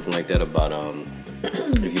passed or something like that about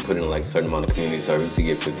if you put in like a certain amount of community service, you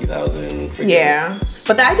get $50,000. Yeah,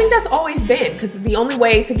 but I think that's always been because the only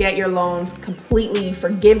way to get your loans completely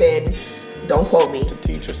forgiven, don't quote me, to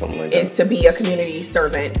teach or something like that, is to be a community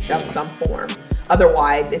servant of some form.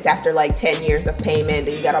 Otherwise, it's after like 10 years of payment,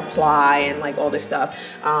 then you gotta apply and like all this stuff.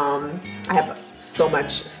 I have so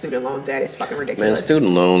much student loan debt, it's fucking ridiculous. Man,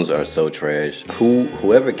 student loans are so trash.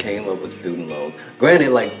 Whoever came up with student loans,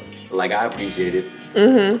 granted, like I appreciate it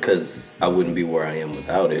because I wouldn't be where I am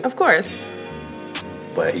without it. Of course.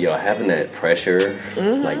 But having that pressure,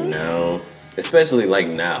 like now, especially like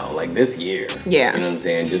now, like this year. Yeah. You know what I'm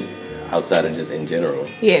saying? Just outside of just in general.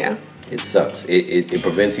 Yeah. It sucks. It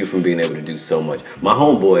prevents you from being able to do so much. My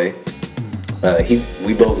homeboy,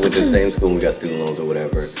 we both went to the same school and we got student loans or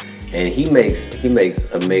whatever. And he makes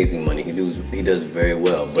amazing money. He does very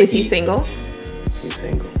well. But is he single? He's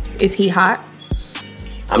single. Is he hot?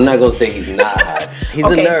 I'm not gonna say he's not hot. He's a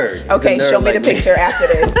nerd. Show me the picture after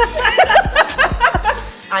this.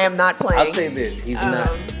 I am not playing. I'll say this: he's not.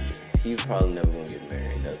 He's probably never gonna get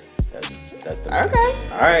married. That's the okay.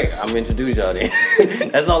 All right, I'm introduce y'all then.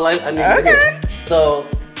 That's all I need to hear. So,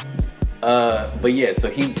 but yeah, so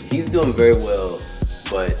he's doing very well,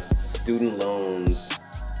 but student loans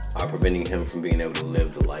are preventing him from being able to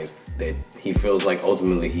live the life that he feels like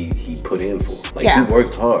ultimately he put in for. Like he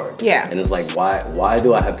works hard. Yeah. And it's like, why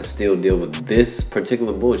do I have to still deal with this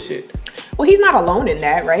particular bullshit? Well, he's not alone in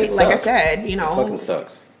that, right? Like I said, It fucking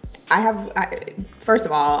sucks. First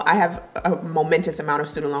of all, I have a momentous amount of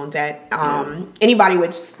student loan debt. Anybody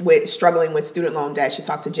with struggling with student loan debt should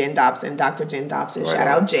talk to Jen Dobson, Dr. Jen Dobson. Shout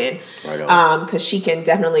out Jen, because she can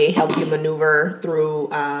definitely help you maneuver through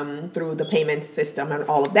the payment system and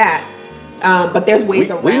all of that. But there's ways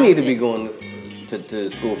around. We need to be going to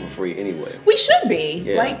school for free anyway. We should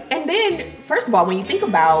be. And then first of all, when you think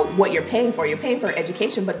about what you're paying for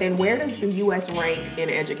education. But then where does the U.S. rank in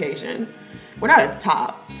education? We're not at the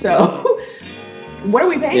top, so. What are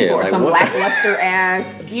we paying for? like Some what? lackluster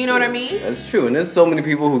ass, you know what I mean? That's true. And there's so many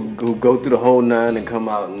people who go through the whole 9 and come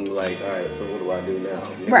out and like, all right, so what do I do now?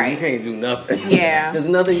 Nigga, Right. You can't do nothing. Yeah. There's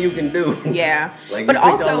nothing you can do. Yeah. Like, But you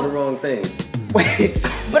picked also, all of the wrong things.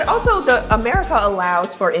 but also, America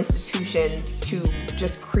allows for institutions to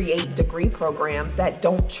just create degree programs that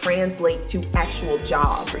don't translate to actual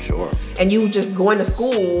jobs. For sure. And you just going to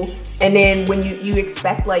school, and then when you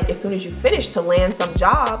expect, like, as soon as you finish to land some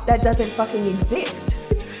job that doesn't fucking exist.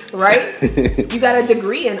 Right? You got a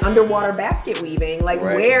degree in underwater basket weaving. Like,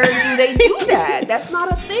 right. Where do they do that? That's not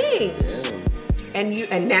a thing. Yeah.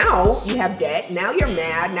 And now you have debt. Now you're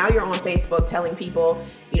mad. Now you're on Facebook telling people,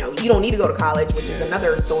 you know, you don't need to go to college, which is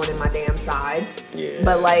another thorn in my damn side. Yeah.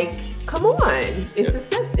 But like, come on, it's a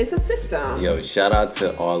system. Yo, shout out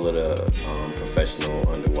to all of the professional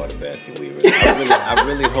underwater basket weavers. I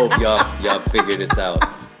really hope y'all figure this out.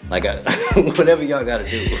 Like, whatever y'all gotta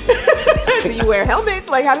do. Do you wear helmets?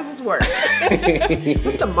 Like, how does this work?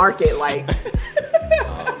 What's the market like?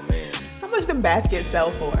 Oh man. How much them baskets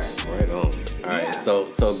sell for? Right on. All right, so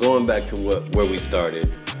going back to where we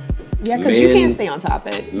started. Yeah, because you can't stay on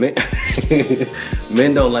topic. Men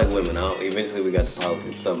don't like women. Eventually, we got to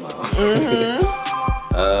politics somehow.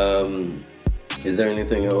 Mm-hmm. Is there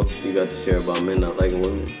anything else you got to share about men not liking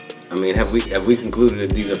women? I mean, have we concluded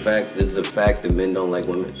that these are facts? This is a fact that men don't like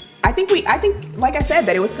women. I think, like I said,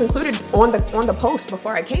 that it was concluded on the post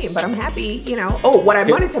before I came. But I'm happy, you know. Oh, what I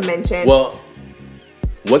wanted to mention. Well,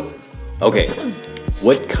 what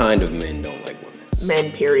kind of men don't like women?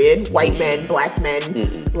 Men, period. White men, black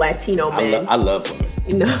men, Latino men. I love women.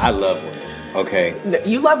 No. I love women. Okay. No,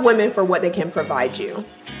 you love women for what they can provide you.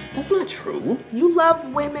 That's not true. You love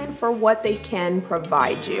women for what they can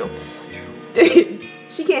provide you. That's not true.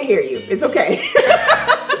 She can't hear you. It's okay.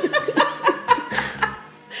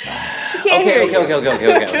 She can't hear you.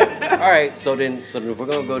 Okay. All right. So then if we're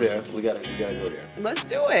gonna go there, we gotta go there. Let's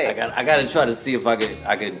do it. I gotta try to see if I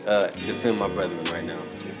could defend my brethren right now.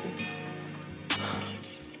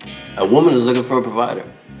 A woman is looking for a provider.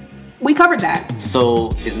 We covered that. So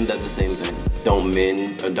isn't that the same thing?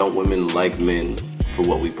 Don't women like men for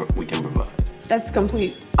what we can provide? That's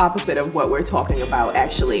complete opposite of what we're talking about,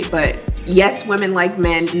 actually. But yes, women like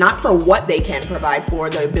men, not for what they can provide, for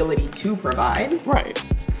the ability to provide. Right.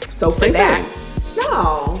 So for same that, thing.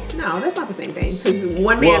 no, that's not the same thing. Because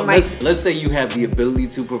one man might. Let's say you have the ability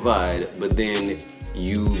to provide, but then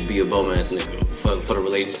you be a bum ass nigga for the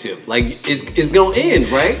relationship. Like, it's gonna end,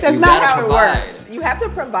 right? That's not how it works. You have to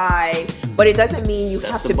provide, but it doesn't mean you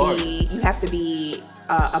have to be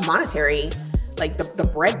a monetary, like the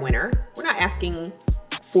breadwinner. We're not asking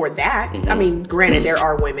for that. I mean, granted, there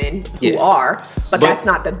are women who are, but that's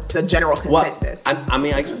not the general consensus. Well, I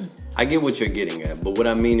mean, I get what you're getting at, but what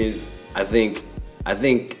I mean is, I think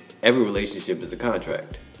every relationship is a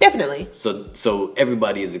contract. Definitely. So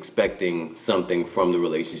everybody is expecting something from the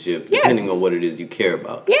relationship, depending on what it is you care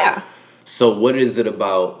about. Yeah. So what is it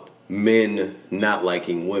about men not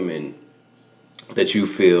liking women that you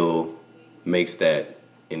feel makes that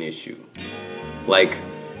an issue? Like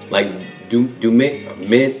do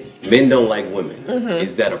men don't like women?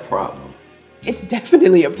 Is that a problem? It's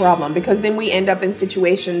definitely a problem, because then we end up in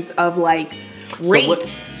situations of like rape,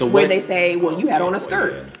 where they say, well, you had on a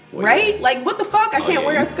skirt. Right? Like, what the fuck? I can't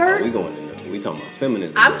wear a skirt. We talking about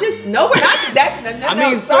feminism. We're not.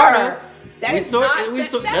 That's sorta. That's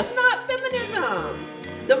not feminism.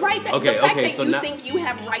 The fact that you think you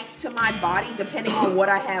have rights to my body depending on what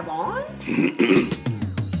I have on,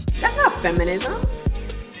 that's not feminism.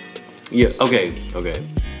 Yeah. Okay.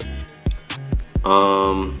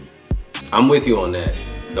 I'm with you on that.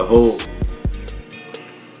 The whole.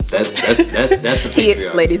 That's the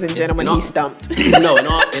patriarchy. Ladies and gentlemen, he's stumped. No, in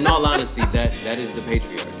all honesty, that is the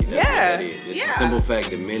patriarchy. That's what that is. It's the simple fact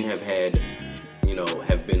that men have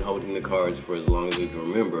been holding the cards for as long as we can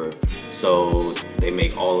remember. So they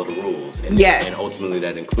make all of the rules, and ultimately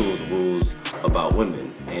that includes rules about women.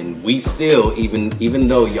 And we still, even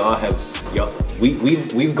though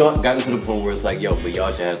we've gotten to the point where it's like, but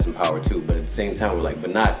y'all should have some power too. But at the same time, we're like,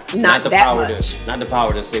 but not the power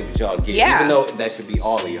to say what y'all get. Yeah. Even though that should be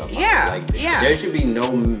all of y'all. Yeah. There should be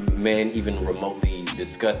no man even remotely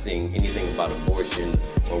discussing anything about abortion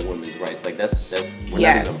or women's rights. Like we're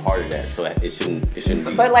not even a part of that. So it shouldn't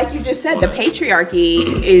be. But like you just said, the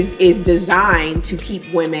patriarchy is designed to keep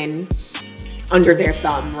women under their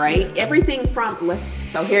thumb, right? Everything from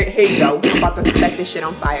so here you go. We're about to set this shit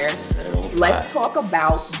on fire. Let's talk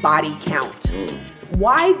about body count.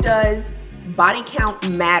 Why does body count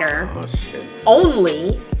matter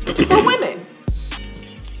only for women?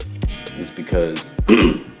 It's because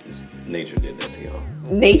nature did that to y'all.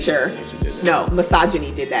 Nature. Nature did that. No,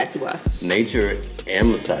 misogyny did that to us. Nature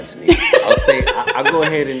and misogyny. I'll say I'll go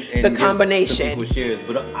ahead and the combination. Give some people shares,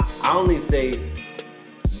 but I only say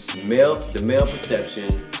the male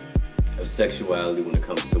perception of sexuality when it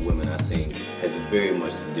comes to women, I think, has very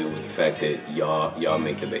much to do with the fact that y'all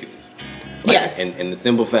make the babies. Like, yes. And the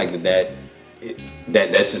simple fact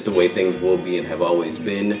that's just the way things will be and have always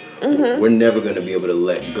been. Mm-hmm. We're never going to be able to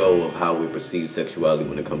let go of how we perceive sexuality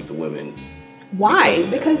when it comes to women. Why?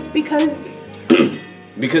 Because again,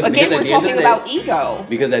 we're talking about ego.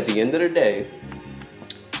 Because at the end of the day,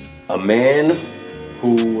 a man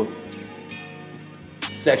who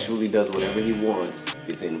sexually does whatever he wants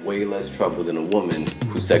is in way less trouble than a woman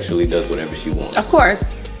who sexually does whatever she wants. Of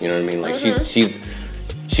course. You know what I mean? Like Mm-hmm.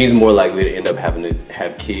 she's more likely to end up having to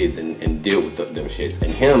have kids and deal with them shits.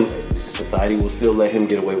 And him, society will still let him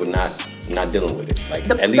get away with not dealing with it. Like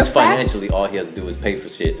at least financially, all he has to do is pay for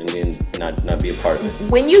shit and then not be a part of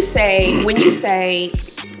it. When you say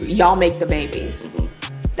y'all make the babies, Mm-hmm.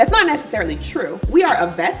 that's not necessarily true. We are a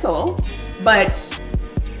vessel, but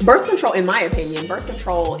birth control, in my opinion,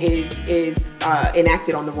 is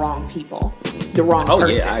enacted on the wrong people, the wrong person. Oh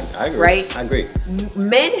yeah, I agree. Right? I agree.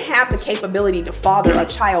 Men have the capability to father a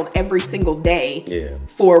child every single day. Yeah.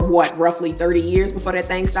 For what, roughly 30 years before that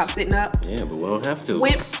thing stops sitting up. Yeah, but we don't have to.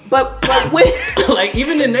 But like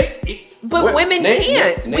even the but women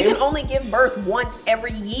can't. We can only give birth once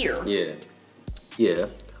every year. Yeah. Yeah.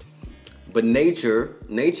 But nature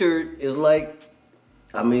is like,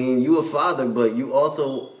 I mean, you a father, but you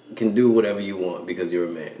also can do whatever you want because you're a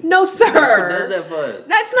man. No, sir. Nature does that for us.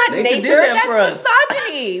 That's not nature. That's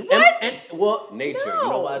misogyny. What? Well, nature. No. You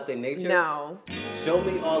know why I say nature? No. Show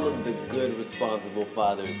me all of the good, responsible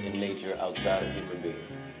fathers in nature outside of human beings.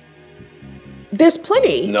 There's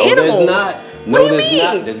plenty. No, Animals. there's not. No, what do you there's mean?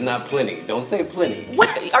 not. There's not plenty. Don't say plenty.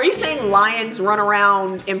 What are you saying? Lions run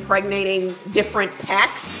around impregnating different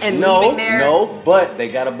packs and leaving their but they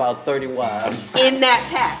got about 30 wives in that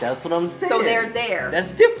pack. That's what I'm saying. So they're there.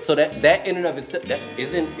 That's different. So that in and of itself, that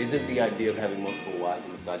isn't the idea of having multiple wives a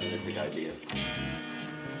misogynistic idea.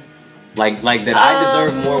 Like that I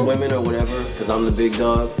deserve more women or whatever because I'm the big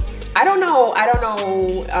dog. I don't know.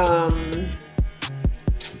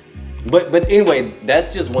 But anyway,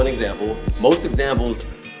 that's just one example. Most examples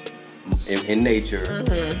in nature,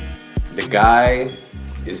 the guy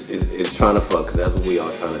is trying to fuck because that's what we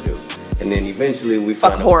all trying to do. And then eventually we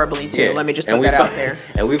fuck horribly too. Yeah. Let me just put that out there.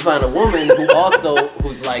 And we find a woman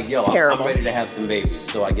who's like, yo, I'm ready to have some babies,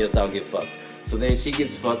 so I guess I'll get fucked. So then she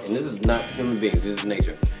gets fucked, and this is not human beings, this is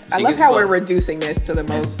nature. I love how we're reducing this to the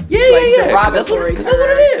most derogatory term. That's what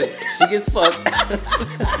it is. She gets fucked.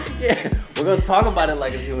 Yeah, we're gonna talk about it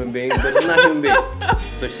like it's human beings, but it's not human beings.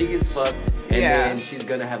 So she gets fucked, and then she's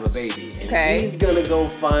gonna have a baby, and he's gonna go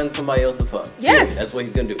find somebody else to fuck. Yes, that's what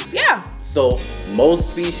he's gonna do. Yeah. So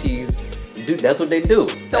most species that's what they do.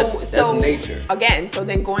 That's nature. Again, so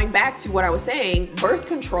then going back to what I was saying, birth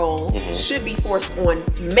control should be forced on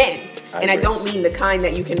men. I don't mean the kind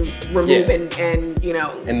that you can remove and you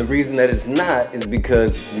know. And the reason that it's not is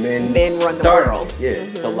because men run the world.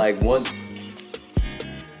 Yeah. So like once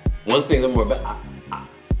things are more bad,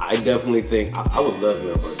 I definitely think I would love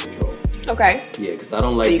male birth control. Okay. Yeah, because I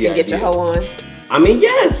don't like. So you can get your hoe on. I mean,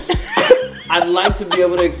 yes. I'd like to be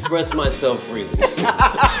able to express myself freely.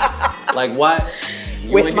 Like why?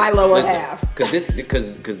 With my lower half. Because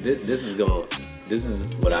this is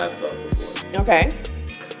what I've thought before. Okay.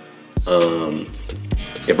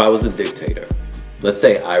 If I was a dictator, let's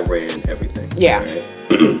say I ran everything. Yeah.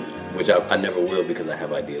 Right? Which I never will because I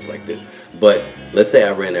have ideas like this. But let's say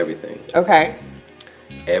I ran everything. Okay.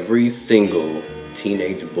 Every single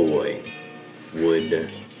teenage boy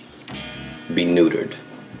would be neutered.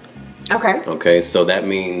 Okay. Okay, so that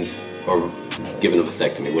means, or given a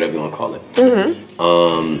vasectomy, whatever you want to call it.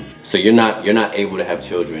 So you're not able to have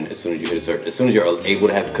children as soon as you're able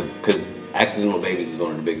to have, because accidental babies is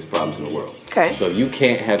one of the biggest problems in the world. Okay. So if you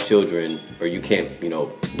can't have children or you can't,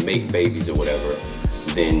 make babies or whatever,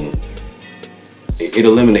 then it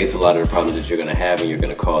eliminates a lot of the problems that you're going to have and you're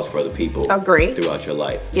going to cause for other people. Agree. Throughout your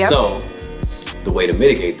life. Yep. So the way to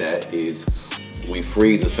mitigate that is we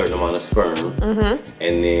freeze a certain amount of sperm,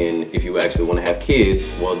 and then if you actually want to have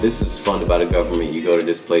kids, well, this is funded by the government. You go to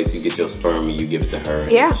this place, you get your sperm, and you give it to her,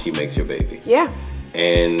 and she makes your baby. Yeah.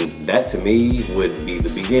 And that to me would be the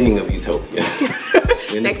beginning of utopia.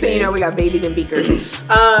 Next thing you know, we got babies in beakers.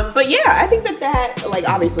 But yeah, I think that like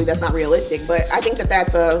obviously that's not realistic, but I think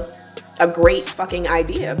that's a great fucking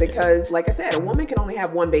idea because, like I said, a woman can only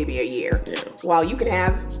have one baby a year, while you can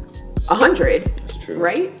have 100. That's true,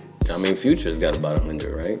 right? I mean, Future's got about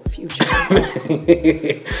 100, right? Future.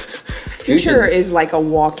 Future is like a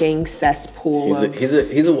walking cesspool. He's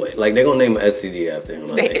a like they're gonna name an STD after him.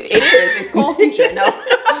 It is. It's called Future. No.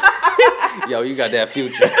 Yo, you got that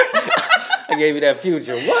Future. I gave you that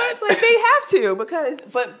Future. What? Like they have to because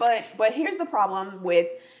but here's the problem with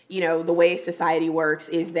the way society works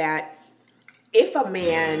is that if a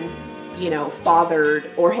man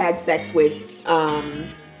fathered or had sex with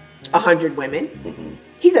 100 women,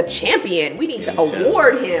 he's a champion. We need to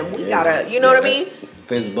award him. We gotta, what I mean?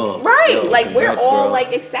 Fist bump. Right. Like we're all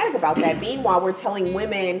like ecstatic about that. Meanwhile, we're telling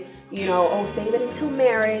women, save it until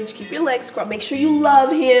marriage. Keep your legs crossed. Make sure you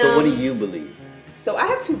love him. So what do you believe? So I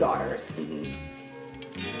have 2 daughters.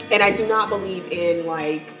 And I do not believe in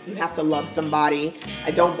like you have to love somebody.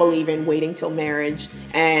 I don't believe in waiting till marriage.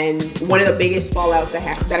 And one of the biggest fallouts that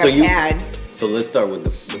I've had. So let's start with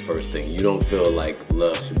the first thing. You don't feel like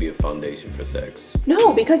love should be a foundation for sex?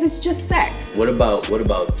 No, because it's just sex. What about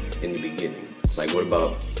in the beginning? Like what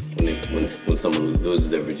about when someone loses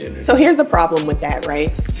their virginity? So here's the problem with that, right?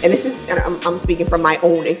 And I'm speaking from my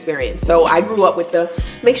own experience. So I grew up with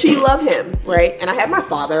make sure you love him, right? And I had my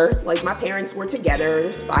father, like my parents were together.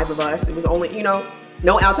 There's 5 of us. It was only, no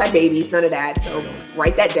outside babies, none of that. So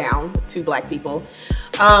write that down, 2 Black people.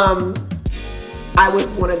 I was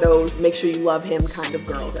one of those make sure you love him kind of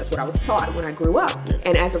girls. That's what I was taught when I grew up.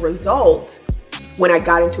 And as a result, when I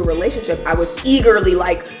got into a relationship, I was eagerly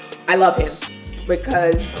like, I love him.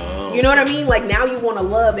 Because, you know what I mean? Like now you want to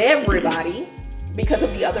love everybody because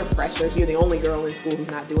of the other pressures. You're the only girl in school who's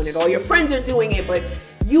not doing it. All your friends are doing it, but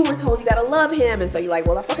you were told you got to love him. And so you're like,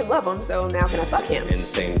 well, I fucking love him. So now can I fuck him? And the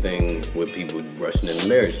same thing with people rushing into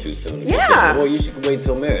marriage too soon. Yeah. Saying, well, you should wait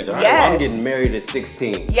till marriage. All right, well, I'm getting married at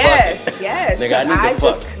 16. Yes. Nigga, I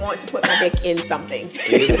just want to put my dick in something.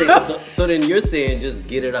 So then you're saying just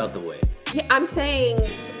get it out the way. Yeah,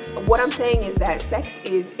 what I'm saying is that sex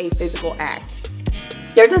is a physical act.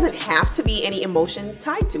 There doesn't have to be any emotion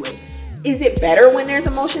tied to it. Is it better when there's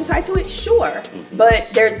emotion tied to it? Sure. But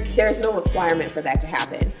there's no requirement for that to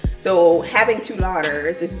happen. So having 2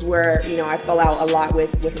 daughters, this is where, I fell out a lot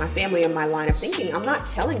with my family and my line of thinking. I'm not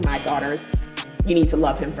telling my daughters, you need to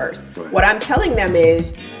love him first. Right. What I'm telling them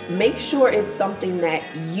is make sure it's something that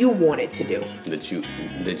you wanted to do. That you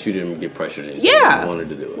didn't get pressured into. Yeah. You wanted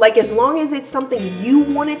to do it. Like as long as it's something you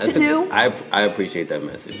wanted to do. I appreciate that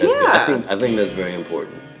message. That's good. I think that's very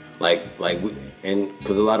important. And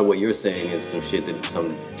because a lot of what you're saying is some shit that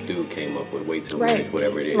some dude came up with, wait till marriage,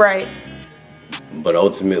 whatever it is. Right. But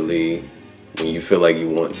ultimately, when you feel like you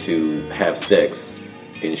want to have sex,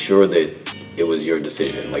 ensure that it was your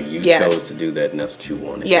decision. Like you chose to do that, and that's what you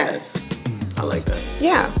wanted. Yes. I like that.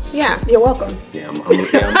 Yeah. You're welcome. Yeah,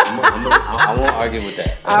 I won't argue with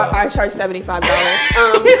that. I charge $75.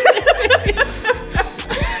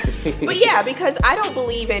 But yeah, because I don't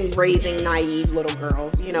believe in raising naive little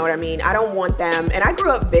girls. You know what I mean? I don't want them. And I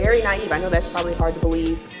grew up very naive. I know that's probably hard to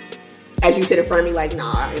believe. As you sit in front of me, like,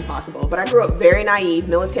 nah, impossible. But I grew up very naive,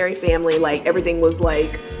 military family. Like everything was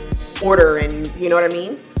like order, and you know what I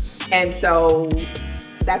mean. And so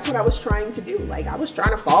that's what I was trying to do. Like I was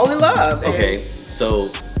trying to fall in love. Okay, so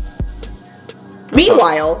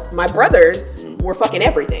meanwhile, my brothers were fucking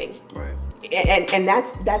everything. Right. And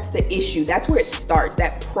that's the issue. That's where it starts.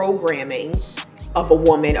 That programming of a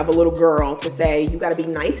woman, of a little girl, to say you got to be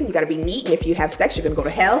nice and you got to be neat, and if you have sex, you're gonna go to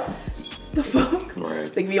hell. The fuck?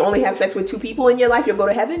 Right. Like if you only have sex with 2 people in your life, you'll go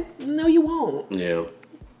to heaven? No, you won't. Yeah.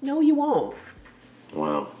 No, you won't.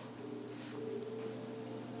 Wow.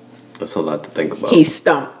 That's a lot to think about. He's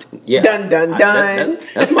stumped. Yeah. Dun dun dun.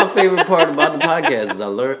 That's my favorite part about the podcast is I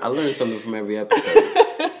learn something from every episode.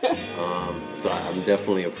 So I'm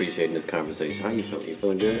definitely appreciating this conversation. How you feeling? You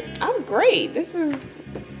feeling good? I'm great.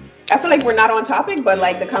 I feel like we're not on topic, but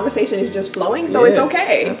like the conversation is just flowing, so it's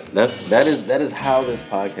okay. That is how this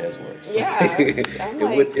podcast works. Yeah.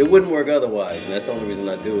 It wouldn't work otherwise, and that's the only reason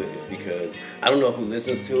I do it is because I don't know who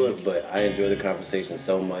listens to it, but I enjoy the conversation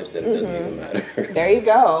so much that it doesn't even matter. There you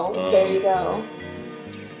go. There you go.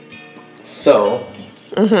 So,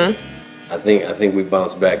 I think we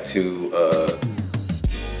bounce back to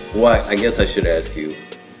I guess I should ask you,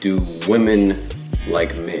 do women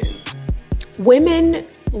like men? Women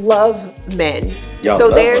love men. Y'all so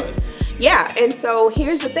love there's us. Yeah, and so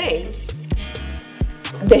here's the thing.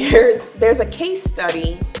 There's a case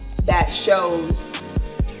study that shows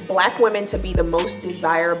Black women to be the most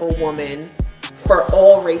desirable woman for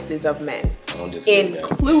all races of men,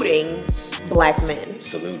 including Black men.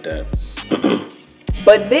 Salute that.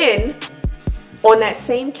 But then, on that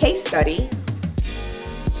same case study,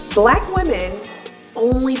 Black women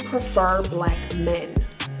only prefer Black men.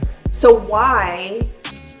 So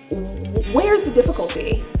where's the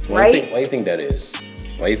difficulty, right? Why do you think that is?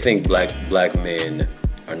 Why do you think black men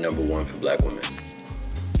are number one for black women?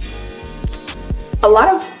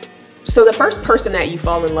 So the first person that you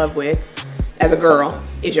fall in love with as a girl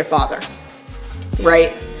is your father,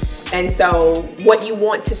 right? And so what you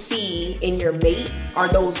want to see in your mate are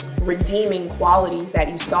those redeeming qualities that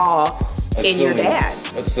you saw in your dad.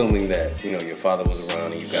 Assuming that, your father was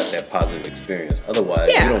around and you got that positive experience. Otherwise,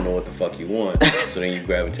 you don't know what the fuck you want. So then you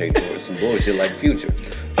gravitate towards some bullshit like Future.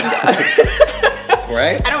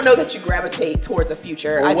 Right? I don't know that you gravitate towards a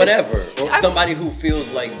Future. Or whatever. Or somebody who feels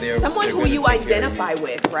like they're someone they're who you identify you.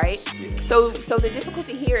 with, right? Yeah. So the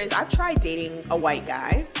difficulty here is I've tried dating a white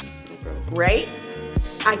guy, right?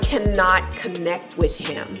 I cannot connect with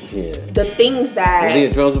him. Yeah. The things that... Was he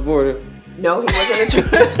a Trump supporter? No, he wasn't a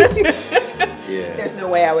Trump. Yeah. There's no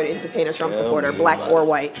way I would entertain a Trump supporter, black or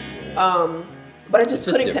white. Yeah. But I just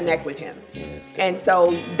couldn't connect with him. Yeah, and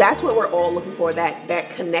so that's what we're all looking for, that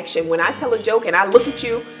connection. When I tell a joke and I look at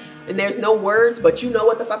you and there's no words, but you know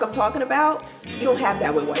what the fuck I'm talking about, you don't have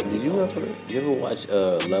that with white people. Did you ever watch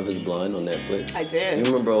Love is Blind on Netflix? I did. You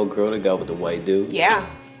remember old girl that got with the white dude? Yeah.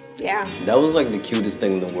 Yeah. That was like the cutest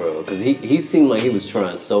thing in the world because he seemed like he was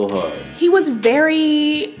trying so hard. He was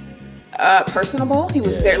very personable. He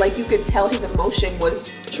was very, like, you could tell his emotion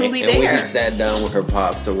was truly there. And when he sat down with her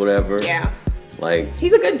pops or whatever. Yeah. Like,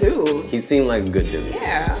 he's a good dude. He seemed like a good dude.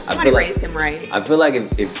 Yeah. Somebody raised him right. I feel like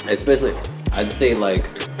if especially, I'd say like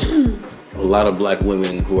a lot of black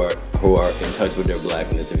women who are in touch with their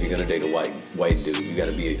blackness, if you're gonna date a white dude, you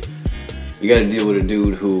gotta deal with a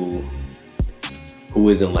dude who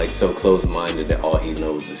isn't like so close-minded that all he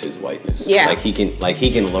knows is his whiteness. Yeah. Like he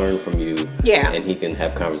can learn from you. Yeah. And he can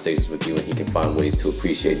have conversations with you and he can find ways to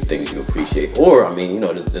appreciate the things you appreciate. Or, I mean,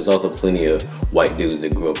 there's also plenty of white dudes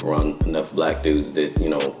that grew up around enough black dudes that,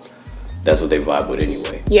 that's what they vibe with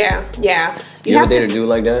anyway. Yeah, yeah. You ever date a dude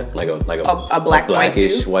like that? Like a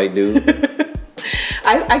blackish white dude?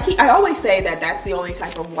 I always say that that's the only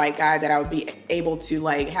type of white guy that I would be able to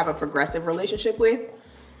like have a progressive relationship with.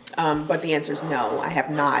 But the answer is no, I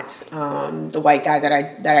have not. The white guy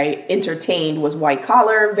that I entertained was white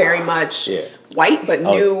collar, very much white, but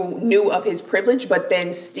knew of his privilege, but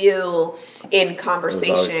then still in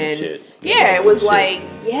conversation. It was like,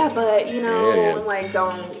 but I'm like,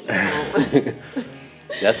 don't.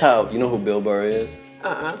 That's how, who Bill Burr is?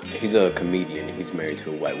 He's a comedian and he's married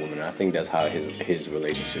to a white woman. I think that's how his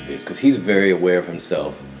relationship is because he's very aware of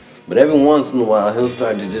himself. But every once in a while, he'll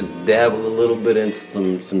start to just dabble a little bit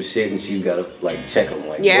into some shit, and she's gotta like check him,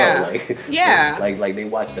 like, bro, like they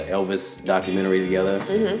watched the Elvis documentary together,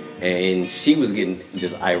 and she was getting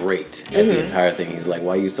just irate at the entire thing. He's like,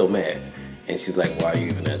 "Why are you so mad?" And she's like, "Why are you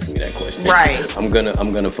even asking me that question?" Right. I'm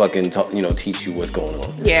gonna fucking talk, teach you what's going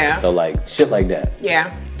on. Yeah. So like shit like that.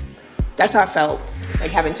 Yeah. That's how I felt,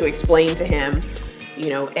 like having to explain to him,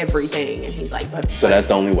 everything, and he's like, So that's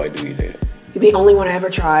the only white dude you dated. The only one I ever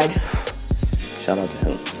tried. Shout out to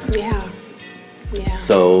him. Yeah.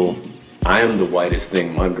 So, I am the whitest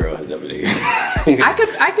thing my girl has ever dated. I could,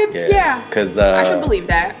 Because I could believe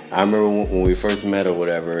that. I remember when we first met or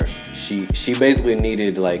whatever, she basically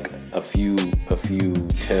needed like a few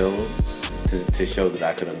tells to show that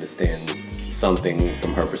I could understand something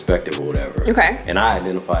from her perspective or whatever. Okay. And I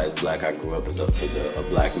identify as black. I grew up as a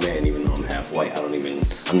black man, even though I'm half white. I'm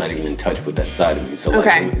not even in touch with that side of me. So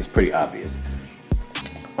like, it's pretty obvious.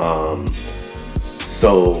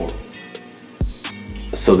 So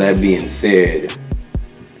that being said,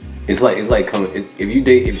 it's like coming if you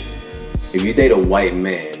date a white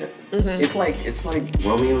man, it's like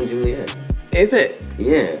Romeo and Juliet. Is it?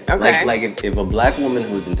 Yeah. Okay. Like if a black woman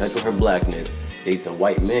who's in touch with her blackness dates a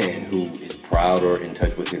white man who is proud or in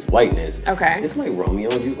touch with his whiteness. Okay. It's like Romeo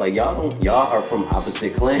and Juliet. Like y'all are from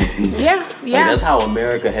opposite clans. Yeah. Like that's how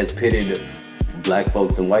America has pitted black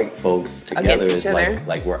folks and white folks together. Against each other.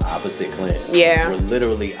 Like we're opposite clans. Yeah. We're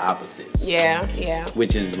literally opposites. Yeah.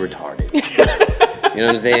 Which is retarded. You know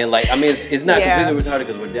what I'm saying? Like, I mean, it's not completely retarded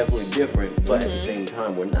because we're definitely different, but at the same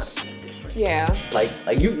time, we're not different. Yeah. Like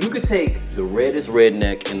you could take the reddest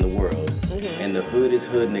redneck in the world and the hoodest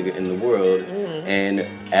hood nigga in the world and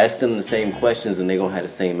ask them the same questions and they're going to have the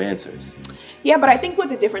same answers. Yeah, but I think what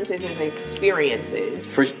the difference is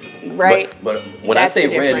experiences. Right? But when I say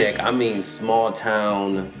redneck, I mean small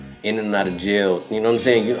town, in and out of jail. You know what I'm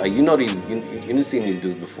saying? You've seen these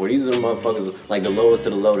dudes before. These are the motherfuckers, like the lowest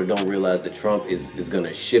of the low, that don't realize that Trump is going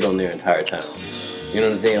to shit on their entire town. You know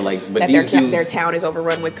what I'm saying? Like, but these dudes, their town is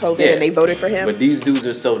overrun with COVID and they voted for him. But these dudes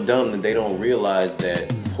are so dumb that they don't realize that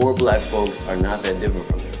poor black folks are not that different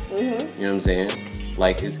from them. You know what I'm saying?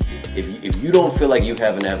 Like, if you don't feel like you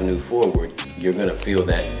have an avenue forward, you're gonna feel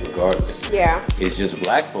that regardless. Yeah. It's just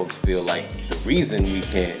black folks feel like the reason we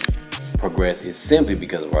can't progress is simply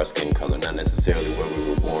because of our skin color, not necessarily where we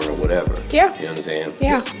were born or whatever. Yeah. You know what I'm saying?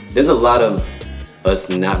 Yeah. There's a lot of us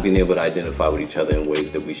not being able to identify with each other in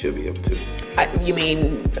ways that we should be able to. You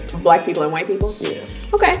mean black people and white people? Yeah.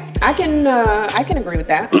 Okay, I can agree with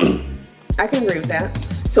that. I can agree with that.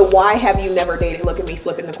 So why have you never dated? Look at me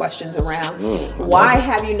flipping the questions around. Why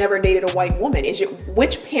have you never dated a white woman?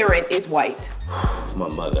 Which parent is white? My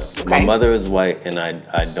mother. Okay. My mother is white, and I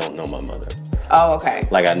don't know my mother. Oh, okay.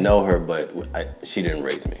 Like, I know her, but she didn't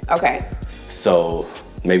raise me. Okay. So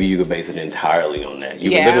maybe you could base it entirely on that.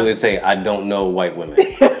 You could literally say, I don't know white women.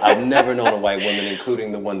 I've never known a white woman,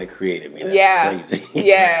 including the one that created me. That's crazy.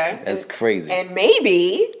 Yeah. That's crazy. And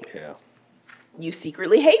maybe yeah, you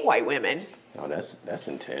secretly hate white women. Oh, that's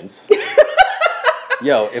intense.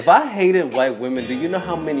 Yo, if I hated white women, do you know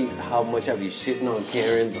how much I be shitting on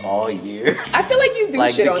Karens all year? I feel like you do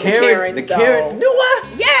like shit on the Karens, though. Do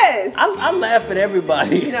I? Yes. I laugh at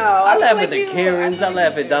everybody. No, I laugh like at the you. Karens. I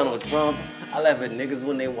laugh at you. Donald Trump. I laugh at niggas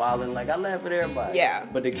when they wildin'. Like, I laugh at everybody. Yeah.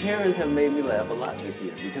 But the Karens have made me laugh a lot this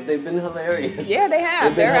year because they've been hilarious. Yeah, they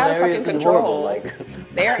have. They're out of fucking hilarious and control. horrible.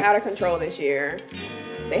 Like, they are out of control this year.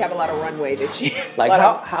 They have a lot of runway this year. Like,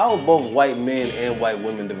 how both white men and white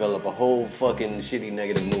women develop a whole fucking shitty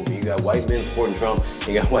negative movie. You got white men supporting Trump,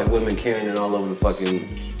 you got white women Karening all over the fucking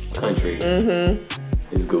country. Mm-hmm.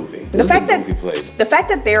 It's goofy. The fact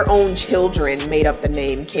that their own children made up the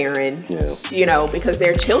name Karen, you know, because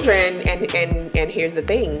they're children, and here's the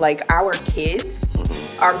thing, like, our kids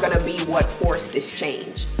are gonna be what force this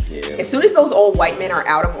change. Yeah. As soon as those old white men are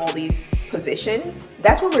out of all these positions,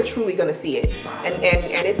 that's when we're truly gonna see it. And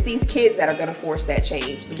it's these kids that are gonna force that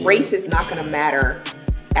change. Race is not gonna matter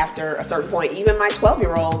after a certain point. Even my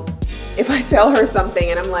 12-year-old, if I tell her something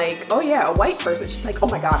and I'm like, oh yeah, a white person, she's like, oh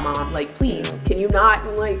my God, Mom, like, please, can you not?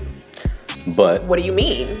 I'm like, but what do you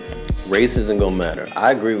mean? Race isn't gonna matter.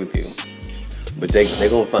 I agree with you. But they're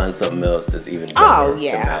gonna find something else that's even better to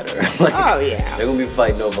matter. Like, they're gonna be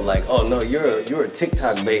fighting over, like, oh no, you're a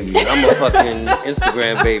TikTok baby, and I'm a fucking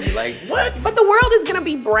Instagram baby. Like, what? But the world is gonna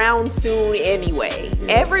be brown soon anyway.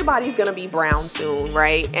 Yeah. Everybody's gonna be brown soon,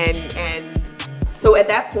 right? And so at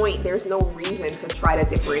that point, there's no reason to try to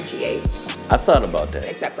differentiate. I thought about that.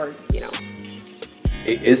 Except for, you know.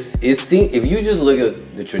 If you just look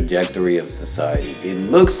at the trajectory of society, it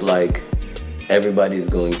looks like everybody's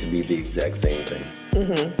going to be the exact same thing.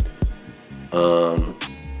 Mm-hmm.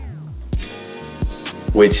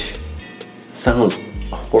 Which sounds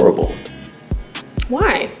horrible.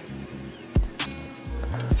 Why?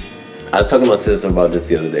 I was talking to my sister about this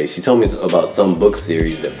the other day. She told me about some book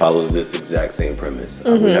series that follows this exact same premise. Mm-hmm.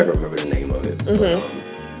 I wish I could remember the name of it.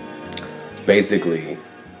 Mm-hmm. But, basically,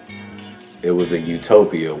 it was a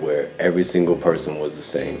utopia where every single person was the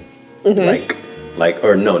same. Mm-hmm.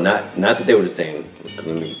 Not that they were the same, because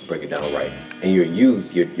let me break it down right. In your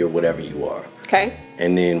youth, you're whatever you are. Okay.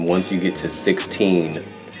 And then once you get to 16,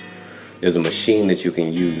 there's a machine that you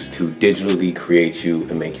can use to digitally create you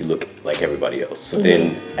and make you look like everybody else. So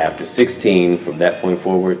then after 16, from that point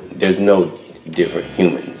forward, there's no different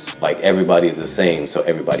humans. Like, everybody is the same, so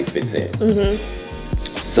everybody fits in. Mm-hmm.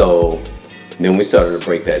 So then we started to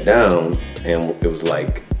break that down, and it was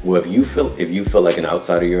like, well, if you feel like an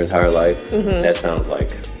outsider your entire life, that sounds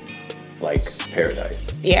like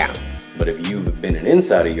paradise. Yeah. But if you've been an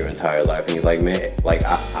insider your entire life and you're like, man, like,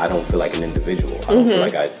 I don't feel like an individual. I don't feel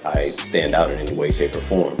like I stand out in any way, shape, or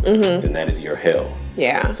form. Then that is your hell.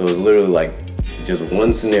 Yeah. So it's literally like just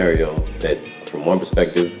one scenario that from one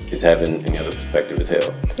perspective is heaven and the other perspective is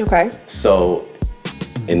hell. Okay. So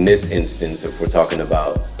in this instance, if we're talking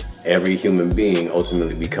about every human being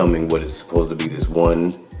ultimately becoming what is supposed to be this one,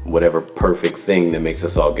 whatever perfect thing that makes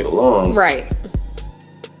us all get along. Right.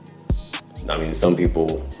 I mean, some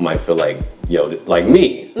people might feel like, yo, like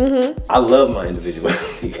me, I love my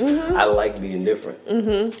individuality. I like being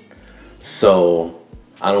different. So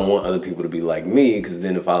I don't want other people to be like me, because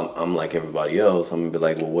then if I'm like everybody else, I'm gonna be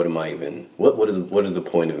like, well, what am I even? What is the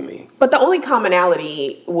point of me? But the only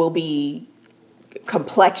commonality will be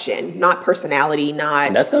complexion, not personality.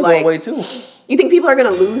 Not that's gonna go away too. You think people are gonna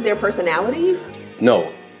lose their personalities?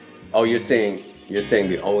 No. Oh, you're saying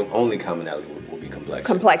the only commonality will be complexion.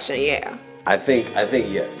 Complexion, yeah. I think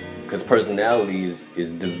yes, because personality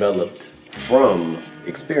is developed from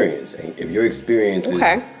experience. And if your experiences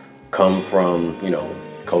come from,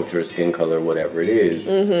 culture, skin color, whatever it is,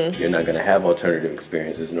 you're not going to have alternative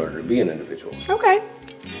experiences in order to be an individual. Okay.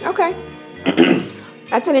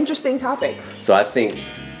 That's an interesting topic. So I think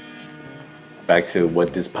back to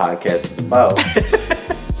what this podcast is about.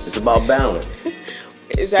 It's about balance.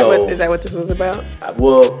 Is that what this was about?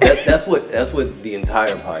 Well, that's what the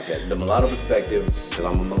entire podcast, the mulatto perspective, because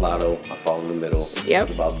I'm a mulatto, I fall in the middle. Yep.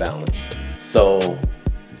 It's about balance. So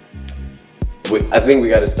I think we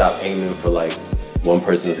got to stop aiming for like one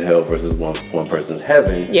person's hell versus one person's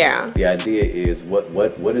heaven. Yeah. The idea is what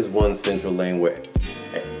is one central lane where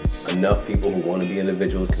enough people who want to be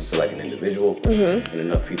individuals can feel like an individual, and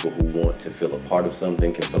enough people who want to feel a part of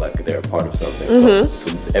something can feel like they're a part of something.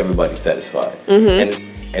 So everybody's satisfied.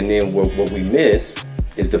 And then what we miss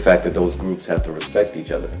is the fact that those groups have to respect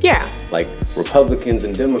each other. Yeah. Like Republicans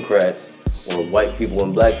and Democrats, or white people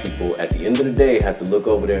and black people, at the end of the day have to look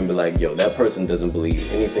over there and be like, yo, that person doesn't believe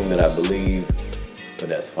anything that I believe, but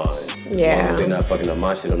that's fine. Yeah. As long as they're not fucking up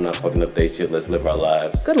my shit, I'm not fucking up their shit. Let's live our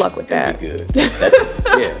lives. Good luck with that. Be good. That's,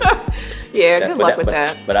 yeah. Yeah, good luck with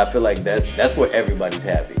that. But I feel like that's where everybody's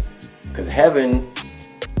happy. Because heaven,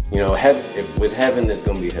 with heaven, there's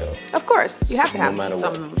going to be hell. Of course. You have to have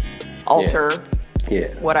some altar,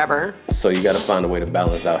 whatever. So you got to find a way to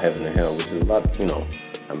balance out heaven and hell, which is about,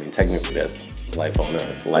 technically that's life on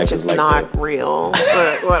earth. Life which is like not real,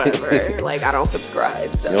 but whatever. Like, I don't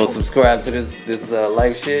subscribe. So. You don't subscribe to this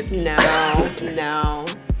life shit? No.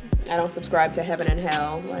 I don't subscribe to heaven and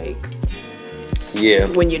hell. Like, yeah.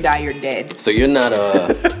 When you die, you're dead. So you're not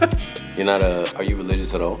are you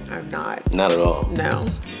religious at all? I'm not. Not at all? No.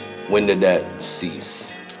 When did that cease?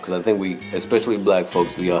 Because I think we, especially black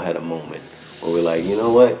folks, we all had a moment where we're like, you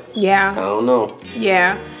know what? Yeah. I don't know.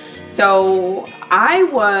 Yeah. So I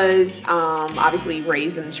was obviously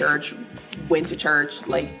raised in church, went to church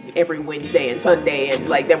like every Wednesday and Sunday, and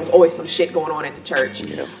like there was always some shit going on at the church.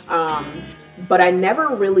 Yeah. But I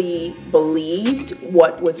never really believed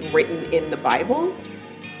what was written in the Bible.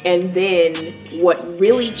 And then what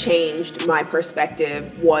really changed my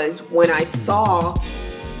perspective was when I saw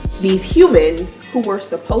these humans who were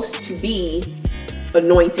supposed to be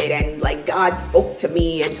anointed, and like God spoke to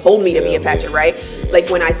me and told me to be a pastor, right? Like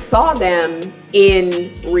when I saw them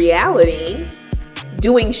in reality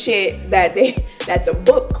doing shit that the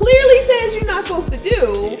book clearly says you're not supposed to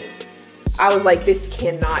do, I was like, this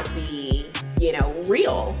cannot be,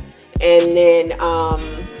 real. And then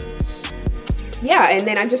and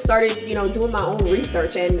then I just started, doing my own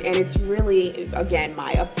research, and it's really, again,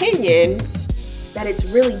 my opinion, that it's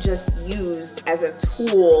really just used as a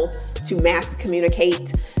tool to mass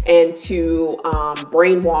communicate and to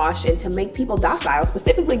brainwash and to make people docile,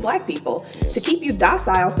 specifically black people, to keep you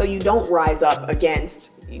docile so you don't rise up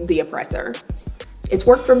against the oppressor. It's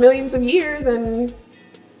worked for millions of years, and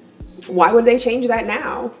why would they change that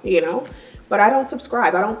now, But I don't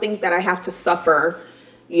subscribe. I don't think that I have to suffer,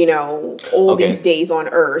 all these days on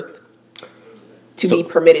earth to be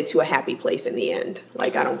permitted to a happy place in the end.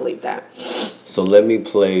 Like, I don't believe that. So let me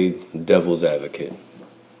play devil's advocate.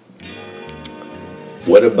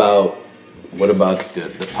 What about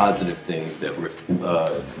the positive things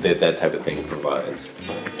that type of thing provides?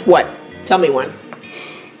 What? Tell me one.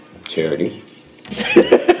 Charity.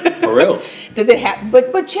 For real. Does it have?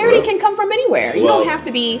 But charity can come from anywhere. You don't have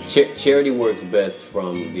to be. Charity works best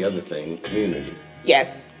from the other thing, community.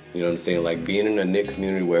 Yes. You know what I'm saying? Like being in a knit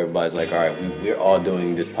community where everybody's like, all right, we're all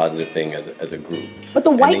doing this positive thing as a group. But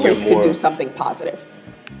the white list could do something positive.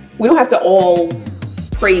 We don't have to all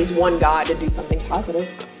praise one God to do something positive.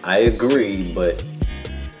 I agree, but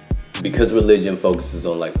because religion focuses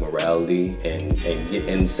on like morality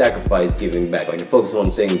and sacrifice, giving back, like it focuses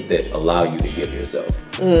on things that allow you to give yourself.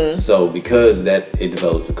 So because it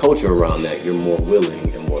develops a culture around that, you're more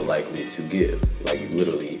willing and more likely to give, like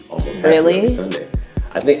literally almost every Sunday.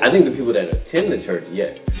 I think the people that attend the church,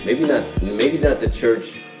 yes, maybe not the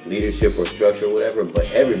church leadership or structure or whatever, but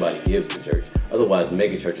everybody gives to church. Otherwise,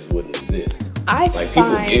 mega churches wouldn't exist.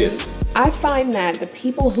 People give. I find that the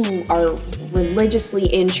people who are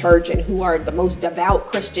religiously in church and who are the most devout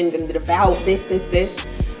Christians and the devout this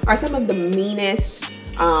are some of the meanest,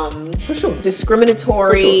 for sure,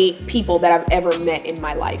 discriminatory people that I've ever met in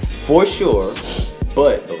my life. For sure,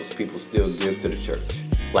 but those people still give to the church.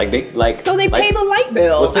 So they pay the light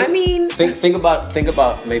bill. Well, think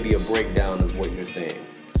about maybe a breakdown of what you're saying.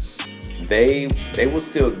 They will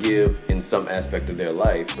still give in some aspect of their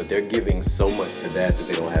life, but they're giving so much to that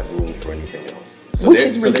they don't have room for anything else. Which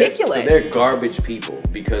is ridiculous. So they're garbage people,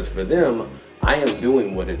 because for them, I am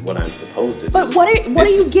doing what I'm supposed to do. But what are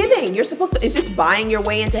you giving? You're supposed to. Is this buying your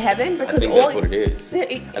way into heaven? Because I think that's what it is. I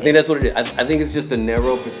think that's what it is. I think it's just a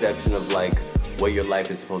narrow perception of like what your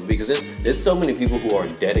life is supposed to be. Because there's so many people who are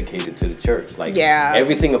dedicated to the church. Like, yeah.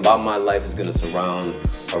 everything about my life is going to surround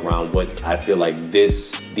around what I feel like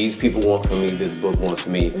these people want from me, this book wants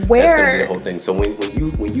from me. That's going to be the whole thing. So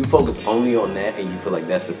when you focus only on that and you feel like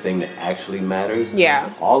that's the thing that actually matters,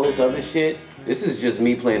 yeah, all this other shit, this is just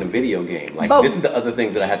me playing a video game. Like, this is the other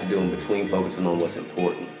things that I have to do in between focusing on what's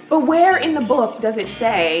important. But where in the book does it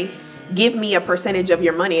say, give me a percentage of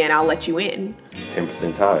your money and I'll let you in?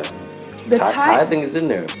 10% tithe. The tithing is in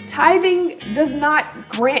there. Tithing does not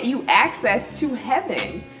grant you access to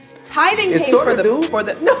heaven. Tithing pays for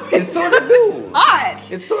the no, it sort of do.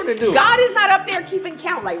 Not. It sort of do. God is not up there keeping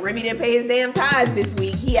count. Like, Remy didn't pay his damn tithes this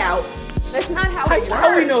week. He out. That's not how it works.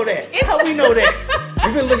 How we know that? How we know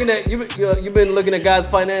that? You've been looking at God's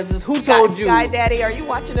finances. Who told you? Sky Daddy, are you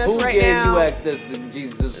watching us right now? Who gave you access to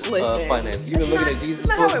Jesus' finances? You've been looking at Jesus'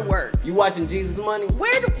 That's not how it works. You watching Jesus' money?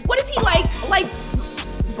 What is he like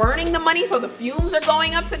burning the money so the fumes are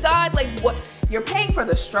going up to God? Like, what? You're paying for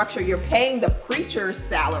the structure. You're paying the preacher's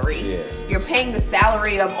salary. Yeah. You're paying the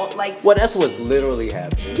salary of, like... Well, that's what's literally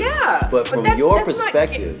happening. Yeah. But from your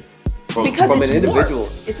perspective... From an individual,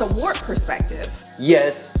 it's a warped perspective.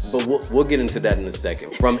 Yes, but we'll get into that in a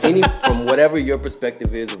second. From whatever your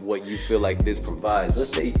perspective is of what you feel like this provides.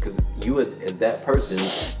 Let's say, because you as that person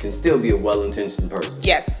can still be a well-intentioned person.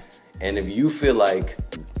 Yes. And if you feel like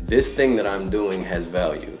this thing that I'm doing has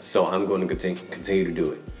value, so I'm going to continue to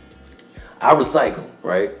do it. I recycle,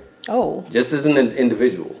 right? Oh. Just as an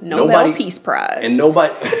individual. Nobel Peace Prize. And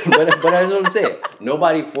nobody, but that's what I'm saying.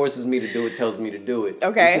 Nobody forces me to do it, tells me to do it.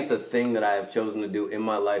 Okay. It's just a thing that I have chosen to do in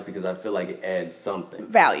my life because I feel like it adds something.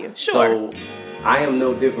 Value. Sure. So I am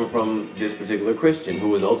no different from this particular Christian who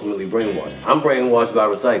was ultimately brainwashed. I'm brainwashed by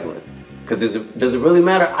recycling. Because does it really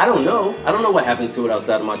matter? I don't know. I don't know what happens to it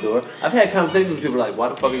outside of my door. I've had conversations with people like, why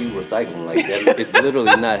the fuck are you recycling like that? It's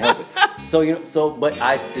literally not helping. So, but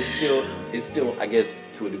it's still, I guess,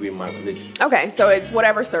 to a degree, my religion. Okay, so it's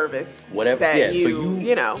whatever service. Whatever, that yeah.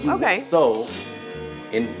 you know, okay. So,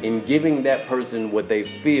 in giving that person what they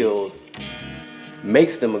feel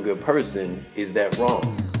makes them a good person, is that wrong?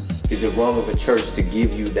 Is it wrong of a church to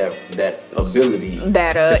give you that ability,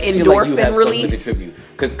 that endorphin like release?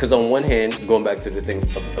 Because on one hand, going back to the thing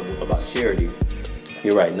about charity,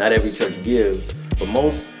 you're right. Not every church gives, but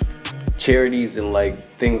most charities and like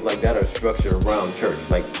things like that are structured around church.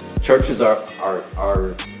 Like, churches are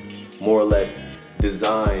more or less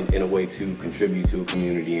designed in a way to contribute to a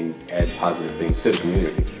community and add positive things to the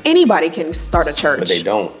community. Anybody can start a church, but they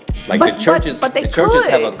don't. Like, the churches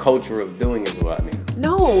have a culture of doing, is what I mean.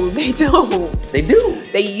 No, they don't. They do.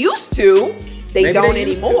 They used to. They don't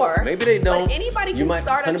anymore. Maybe they don't. But anybody can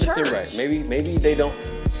start a church. 100% right. Maybe they don't.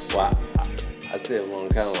 Well, I said a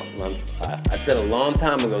long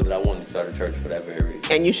time ago that I wanted to start a church for that very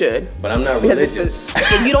reason. And you should. But I'm not religious.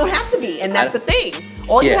 You don't have to be, and that's the thing.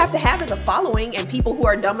 All you have to have is a following and people who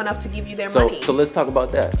are dumb enough to give you their money. So let's talk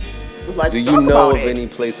about that. Do you know of any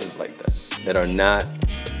places like that are not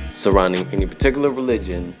surrounding any particular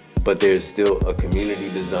religion, but there's still a community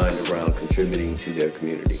designed around contributing to their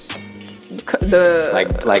community?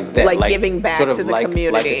 Like giving back sort of to the like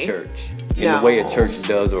community. Like a church, in the way a church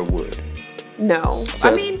does or would. No,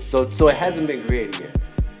 so it hasn't been created yet.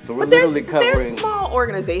 So we're literally covering. There's small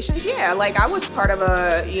organizations, yeah. Like, I was part of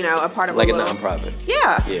a nonprofit.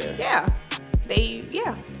 Yeah.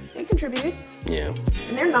 They contributed. Yeah.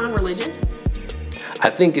 And they're non-religious. I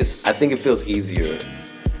think it feels easier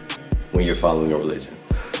when you're following a religion.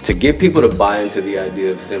 To get people to buy into the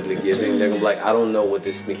idea of simply giving, they're gonna be like, I don't know what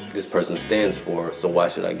this person stands for, so why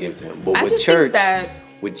should I give to him? But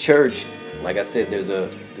with church, like I said, there's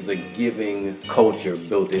a giving culture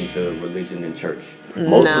built into religion and church.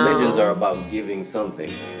 Most religions are about giving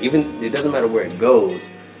something. Even, it doesn't matter where it goes,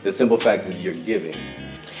 the simple fact is you're giving.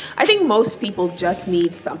 I think most people just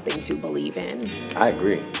need something to believe in. I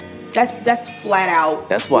agree. That's flat out.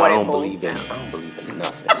 That's why I don't believe in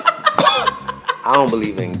nothing. I don't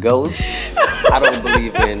believe in ghosts. I don't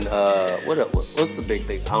believe in what's the big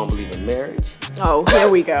thing? I don't believe in marriage. Oh, here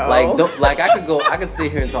we go. I could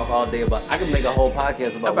sit here and talk all day I could make a whole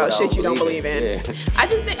podcast about shit you don't believe in. Yeah. I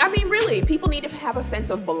just think, really, people need to have a sense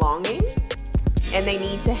of belonging, and they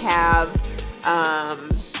need to have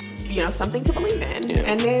something to believe in. Yeah.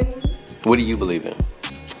 And then, what do you believe in?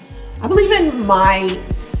 I believe in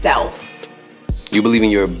myself. You believe in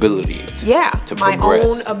your ability to my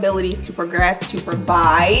progress. Own abilities to progress, to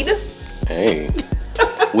provide. Hey.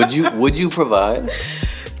 Would you provide?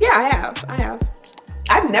 Yeah, I have.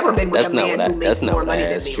 I've never been with a man who makes more money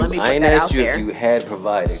than me. Let me put I ain't that asked out you there. if you had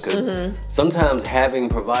provided, because sometimes having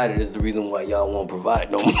provided is the reason why y'all won't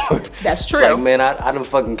provide no more. That's true. Like, man, I done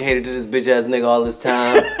fucking catered to this bitch ass nigga all this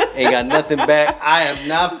time. Ain't got nothing back. I am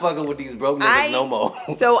not fucking with these broke niggas no more.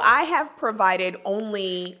 So I have provided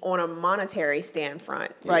only on a monetary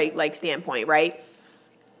standpoint, right? Like standpoint, right?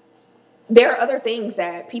 There are other things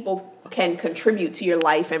that people can contribute to your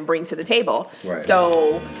life and bring to the table. Right.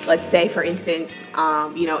 So let's say, for instance,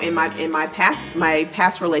 in my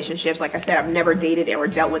past relationships, like I said, I've never dated or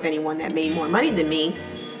dealt with anyone that made more money than me,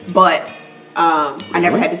 but I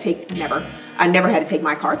never had to take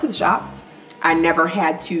my car to the shop. I never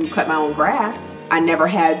had to cut my own grass. I never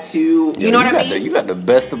had to, you know what I mean? You got the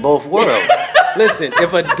best of both worlds. Listen,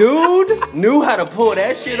 if a dude knew how to pull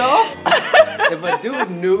that shit off, if a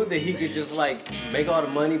dude knew that he could just like make all the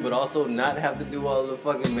money but also not have to do all the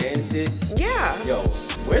fucking man shit. Yeah. Yo,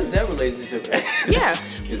 where's that relationship at? Yeah.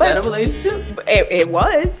 Is that a relationship? It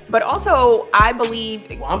was. But also, I believe...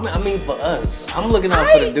 Well, I mean, for us. I'm looking out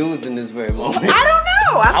for the dudes in this very moment. I don't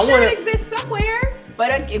know. I'm sure it exists somewhere.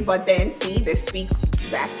 But then, see, this speaks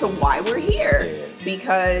back to why we're here. Yeah.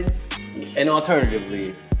 Because... And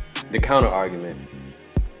alternatively, the counter-argument.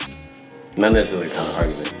 Not necessarily a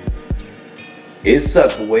counter-argument. It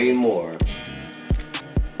sucks way more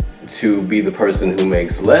to be the person who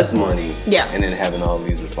makes less money and then having all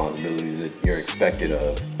these responsibilities that you're expected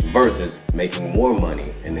of versus making more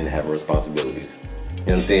money and then having responsibilities. You know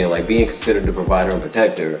what I'm saying? Like being considered the provider and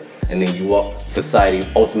protector, and then society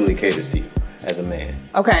ultimately caters to you as a man.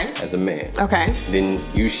 Okay. As a man. Okay. Then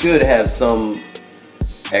you should have some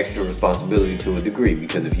extra responsibility to a degree,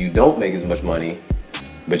 because if you don't make as much money,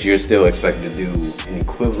 but you're still expected to do an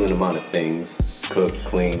equivalent amount of things, cook,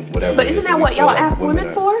 clean, whatever. But isn't that what y'all ask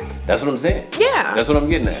women for? That's what I'm saying. Yeah. That's what I'm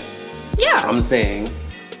getting at. Yeah. I'm saying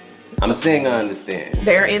I understand.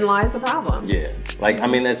 Therein lies the problem. Yeah. Like, I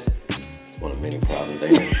mean, that's one of many problems,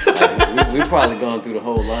 ain't it? Like, we've probably gone through the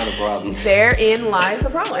whole line of problems. Therein lies the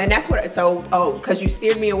problem. And that's what, because you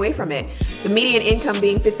steered me away from it. The median income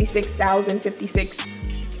being $56,000,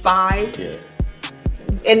 $56,500. Yeah.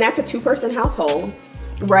 And that's a 2-person household,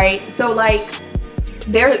 right? So, like,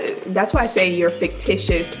 that's why I say you're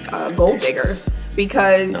fictitious gold diggers.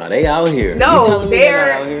 Because they out here. No,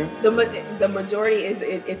 they're out here. The majority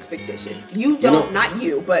it's fictitious. You don't, not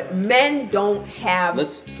you, but men don't have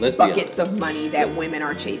let's buckets of money that women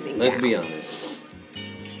are chasing. Let's be honest.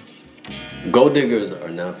 Gold diggers are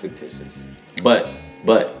not fictitious, but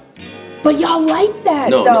y'all like that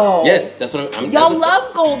though. No, yes, that's what I'm. Y'all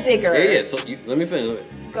love gold diggers. Yeah. So let me finish.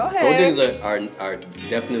 Go ahead. Gold diggers are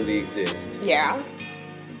definitely exist. Yeah.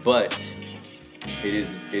 But it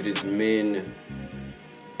is men.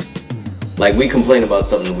 Like, we complain about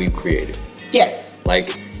something we've created. Yes.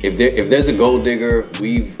 Like, if there's a gold digger,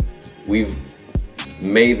 we've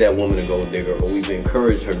made that woman a gold digger, or we've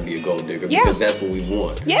encouraged her to be a gold digger because that's what we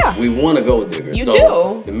want. Yeah. We want a gold digger. You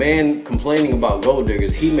do. The man complaining about gold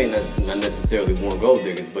diggers, he may not necessarily want gold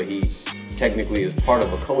diggers, but he technically is part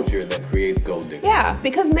of a culture that creates gold diggers. Yeah,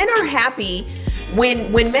 because men are happy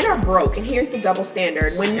when men are broke, and here's the double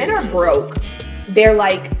standard. When men are broke, they're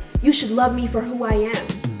like, you should love me for who I am,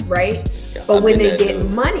 right? Yeah, but when they get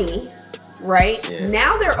money, right? Yeah.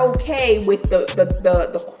 Now they're okay with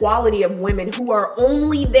the quality of women who are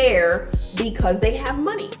only there because they have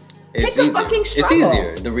money. Take a fucking struggle. It's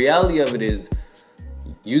easier. The reality of it is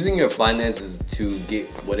using your finances to get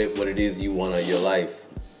what it is you want out of your life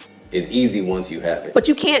is easy once you have it. But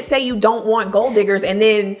you can't say you don't want gold diggers and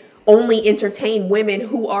then only entertain women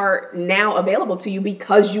who are now available to you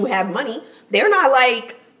because you have money. They're not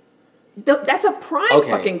like, that's a prime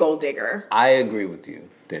fucking gold digger. I agree with you,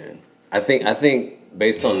 Dan. I think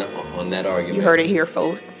based on that argument. You heard it here,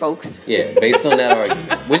 folks. Yeah, based on that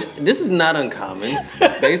argument, which this is not uncommon.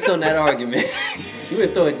 Based on that argument, you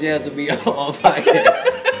been throwing jabs at me all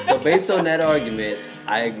podcast. So based on that argument,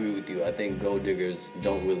 I agree with you. I think gold diggers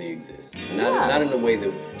don't really exist. Not in the way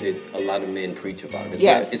that a lot of men preach about.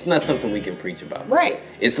 It's not something we can preach about. Right.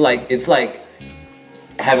 It's like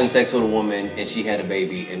having sex with a woman and she had a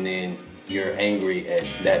baby, and then you're angry at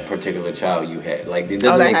that particular child you had. Like, it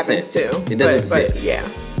doesn't make sense. That happens too. It doesn't fit. But yeah.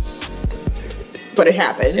 But it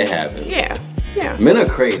happens. It happens. Yeah. Men are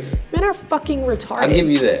crazy. Men are fucking retarded. I'll give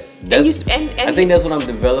you that. I think that's what I'm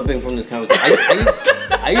developing from this conversation.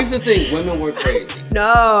 I used to think women were crazy.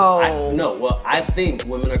 No. Well, I think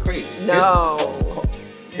women are crazy. No.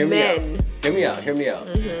 Hear me out. Hear me out.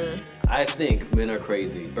 Mm-hmm. I think men are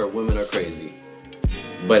crazy, or women are crazy,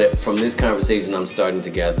 But from this conversation, I'm starting to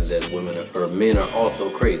gather that men are also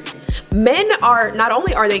crazy. Men are, not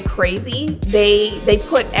only are they crazy, they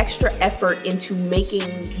put extra effort into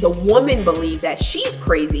making the woman believe that she's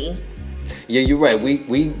crazy. Yeah, you're right.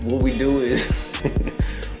 What we do is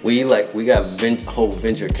we got whole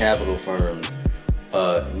venture capital firms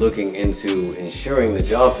looking into ensuring that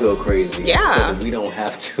y'all feel crazy, so that we don't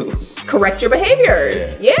have to correct your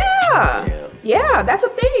behaviors. Yeah, that's a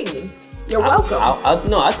thing. You're welcome.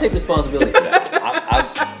 I take responsibility for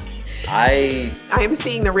that. I am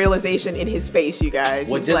seeing the realization in his face, you guys.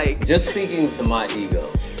 Well, just speaking to my ego.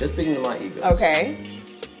 Okay.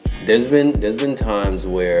 There's been times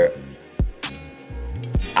where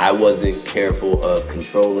I wasn't careful of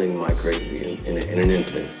controlling my crazy in an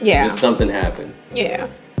instance. Yeah. Just something happened. Yeah.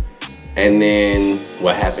 And then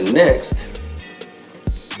what happened next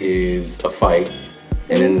is a fight,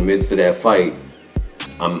 and in the midst of that fight,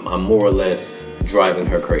 I'm more or less driving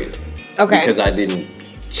her crazy. Okay. Because I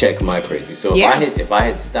didn't check my crazy. So if I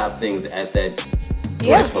had stopped things at that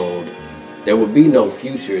threshold, there would be no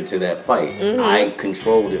future to that fight. Mm-hmm. I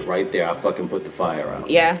controlled it right there. I fucking put the fire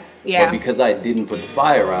out. Yeah. But because I didn't put the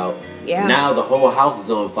fire out, now the whole house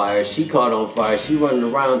is on fire. She caught on fire. She running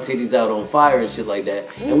around, titties out on fire and shit like that.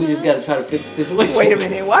 Mm-hmm. And we just got to try to fix the situation. Wait a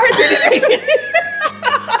minute. Why are titties?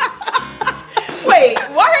 Wait,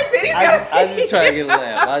 why are titties? I just try to get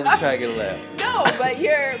a laugh. No, but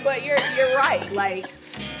you're right. Like,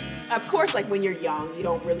 of course, like when you're young, you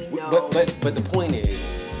don't really know. But the point is,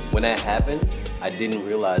 when that happened, I didn't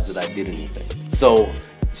realize that I did anything.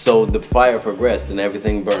 So the fire progressed and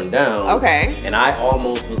everything burned down. Okay. And I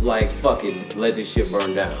almost was like, fuck it, let this shit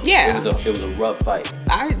burn down. Yeah. It was a rough fight.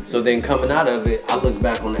 So then coming out of it, I look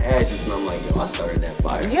back on the ashes and I'm like, yo, I started that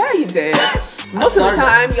fire. Yeah, you did. Most of the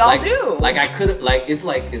time, y'all do. Like I could have, like it's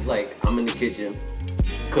like I'm in the kitchen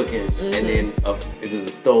cooking, and then there's a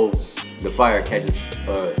stove. The fire catches.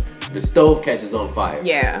 The stove catches on fire.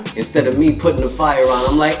 Yeah. Instead of me putting the fire on,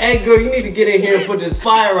 I'm like, hey girl, you need to get in here and put this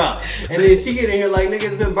fire out. And then she get in here like, nigga,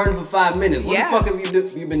 it's been burning for 5 minutes. What the fuck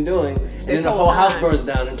have you been doing? And then the whole house burns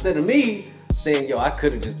down. Instead of me saying, yo, I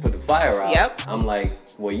could have just put the fire out. Yep. I'm like,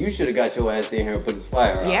 well, you should have got your ass in here and put this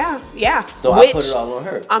fire out. Yeah. So I put it all on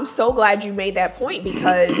her. I'm so glad you made that point,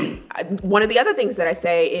 because one of the other things that I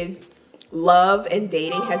say is love and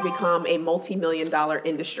dating has become a multi-million-dollar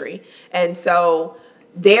industry. And so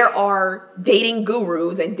there are dating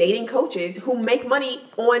gurus and dating coaches who make money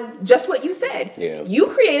on just what you said. Yeah. You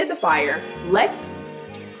created the fire. Let's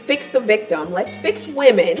fix the victim. Let's fix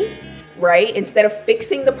women, right? Instead of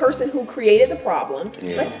fixing the person who created the problem,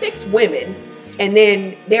 let's fix women. And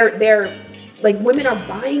then they're like, women are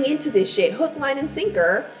buying into this shit, hook, line, and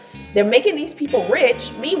sinker. They're making these people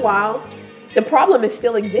rich. Meanwhile, the problem is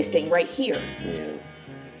still existing right here. Yeah.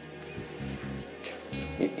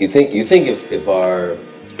 You think if our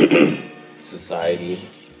society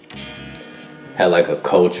had like a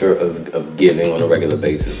culture of giving on a regular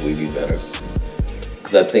basis, we'd be better?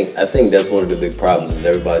 Because I think that's one of the big problems is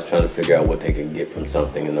everybody's trying to figure out what they can get from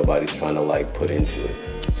something, and nobody's trying to like put into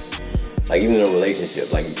it. Like even in a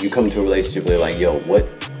relationship, like if you come to a relationship and they're like, yo,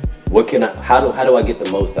 what can I? How do I get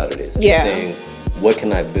the most out of this? Yeah. Saying, what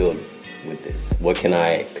can I build with this? What can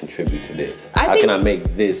I contribute to this? How can I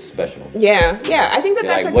make this special? Yeah. I think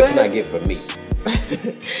that's like, what can I get for me?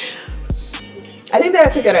 I think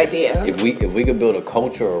that's a good idea. If we could build a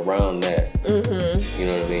culture around that, you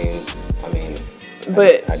know what I mean?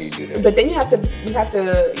 But how do you do that? But then you have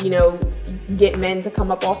to get men to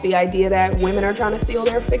come up off the idea that women are trying to steal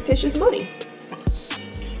their fictitious money.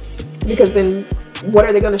 Because then what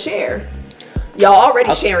are they going to share? Y'all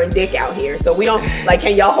already sharing dick out here, so we don't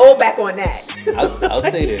can y'all hold back on that? I'll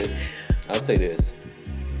say this.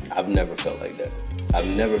 I've never felt like that. I've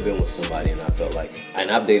never been with somebody and I felt like, and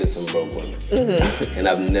I've dated some broke women, and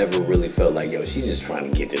I've never really felt like, yo, she's just trying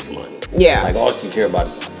to get this money. Yeah. Like all she care about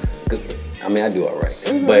is, I mean, I do all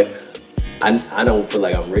right, but I don't feel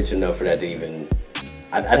like I'm rich enough for that to even.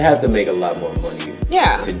 I'd have to make a lot more money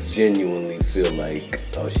to genuinely feel like,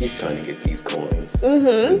 oh, she's trying to get these coins.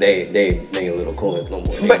 They ain't little coins no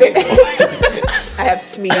more. But I have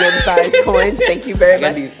medium-sized coins. Thank you very much. I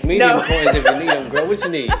got these medium coins if you need them, girl. What you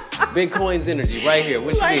need? Big coins energy right here.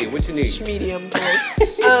 What you need? What you need? Medium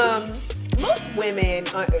coins. Most women,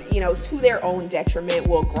 to their own detriment,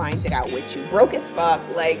 will grind it out with you. Broke as fuck,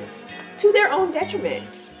 to their own detriment.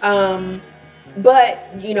 But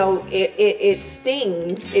it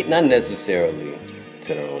stings. Not necessarily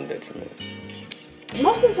to their own detriment.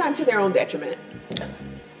 Most of the time, to their own detriment.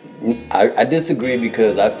 I disagree,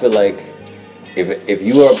 because I feel like if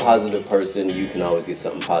you are a positive person, you can always get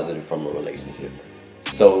something positive from a relationship.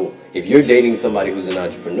 So if you're dating somebody who's an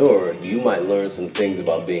entrepreneur, you might learn some things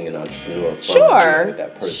about being an entrepreneur from Sure. with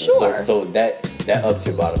that person. Sure. So that ups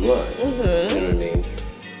your bottom line. Mm-hmm. You know what I mean?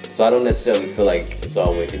 So I don't necessarily feel like it's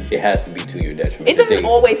always, it has to be to your detriment. It doesn't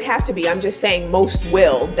always have to be. I'm just saying most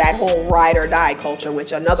will. That whole ride or die culture,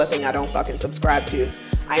 which another thing I don't fucking subscribe to.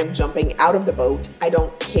 I am jumping out of the boat. I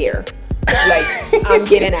don't care. Like, I'm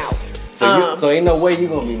getting out. So ain't no way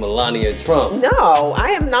you're going to be Melania Trump. No, I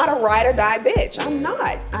am not a ride or die bitch. I'm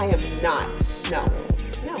not. I am not. No.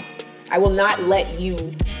 I will not let you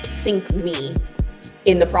sink me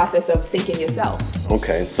in the process of sinking yourself.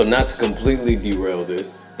 Okay, so not to completely derail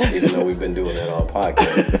this, even though we've been doing that all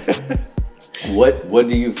podcast. What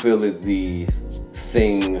do you feel is the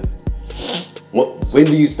thing? When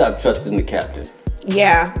do you stop trusting the captain?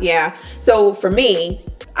 Yeah. So for me,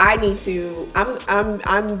 I need to.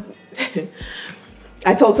 I'm.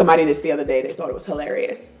 I told somebody this the other day. They thought it was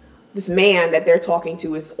hilarious. This man that they're talking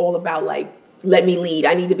to is all about like, let me lead.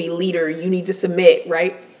 I need to be leader. You need to submit,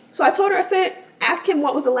 right? So I told her, I said, ask him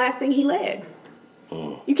what was the last thing he led.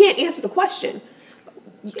 You can't answer the question.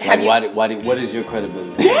 What is your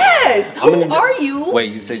credibility? Yes. Who are you?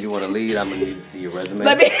 Wait, you said you want to lead? I'm gonna need to see your resume.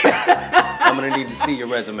 I'm gonna need to see your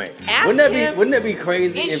resume. Wouldn't that be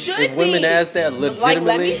crazy if women ask that legitimately? Like,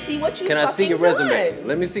 let me see what you. Can I see your resume?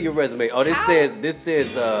 Let me see your resume. Oh, this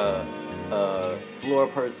says floor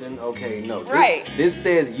person. Okay, no. This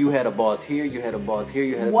says you had a boss here. You had a boss here.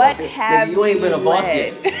 You had a boss here. Nigga, you ain't been a boss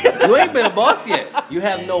yet. You ain't been a boss yet. You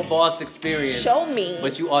have no boss experience. Show me.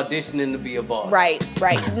 But you auditioning to be a boss. Right.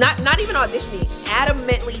 Not even auditioning.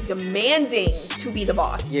 Adamantly demanding to be the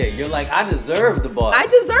boss. Yeah, you're like, I deserve the boss. I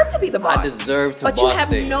deserve to be the boss. I deserve to but boss you have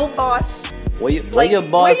things. No boss. Where your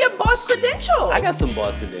boss? Where your boss credentials? I got some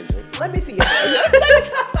boss credentials. Let me see your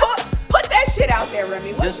Put that shit out there,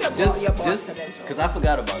 Remy. What's your boss credentials? Because I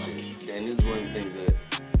forgot about this. And this is one of the things that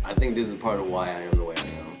I think this is part of why I am the way I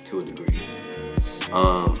am, to a degree.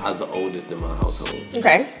 I was the oldest in my household.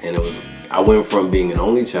 Okay. And I went from being an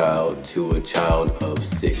only child to a child of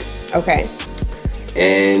 6. Okay.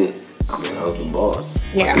 And I was the boss.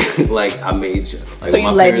 Yeah. Like I made sure. Like, so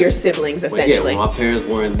you led your siblings essentially. When my parents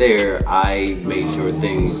weren't there, I made sure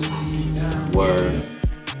things were.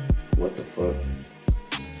 What the fuck?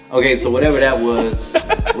 Okay, so whatever that was,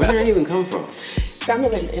 where did that even come from?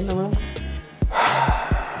 Someone in the room.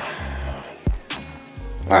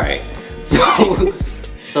 All right.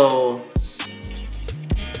 So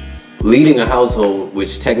leading a household,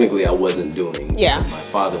 which technically I wasn't doing. Yeah. My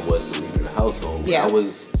father was the leader of the household. Yeah. I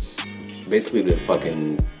was basically the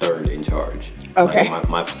fucking third in charge. Okay. Like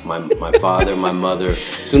my father, my mother. As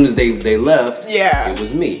soon as they left, yeah, it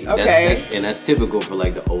was me. Okay. That's typical for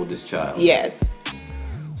like the oldest child. Yes.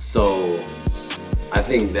 So I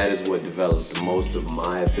think that is what developed most of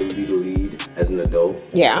my ability to lead as an adult.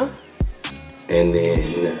 Yeah. And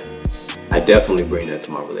then I definitely bring that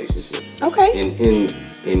to my relationships. Okay.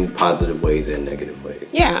 In positive ways and negative ways.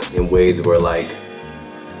 Yeah. In ways where like,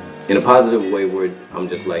 in a positive way where I'm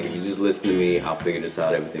just like, if you just listen to me, I'll figure this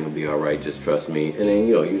out, everything will be all right, just trust me. And then,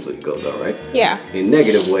 usually it goes all right. Yeah. In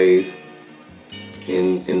negative ways,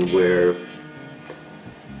 in where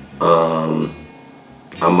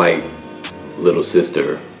I might little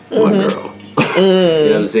sister my girl. You know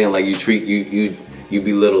what I'm saying? Like you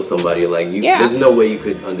belittle somebody, like there's no way you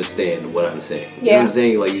could understand what I'm saying. You know what I'm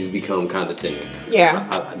saying? Like you just become condescending. Yeah.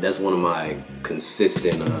 That's one of my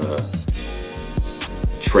consistent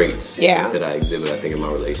traits that I exhibit, I think, in my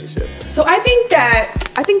relationship. So I think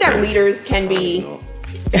that leaders can be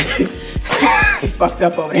fucked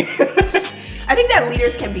up over there. I think that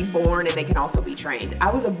leaders can be born and they can also be trained. I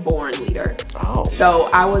was a born leader. Oh. So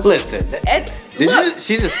I was. Listen.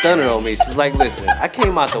 She just stunned on me. She's like, listen, I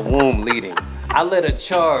came out the womb leading. I led a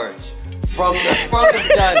charge from the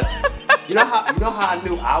vagina. You know how I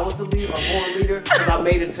knew I was a born leader? Because I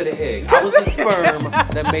made it to the egg. I was the sperm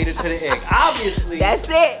that made it to the egg. Obviously. That's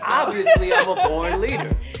it. Obviously, I'm a born leader.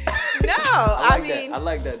 No, I mean, I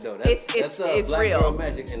like that though. That's black real. Girl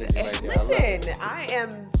magic energy right there. Listen, I am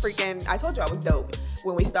freaking. I told you I was dope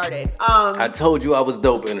when we started. I told you I was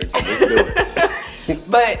dope energy. Let's do it.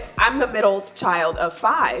 But I'm the middle child of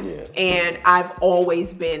 5, and I've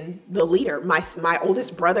always been the leader. My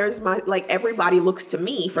oldest brothers, everybody looks to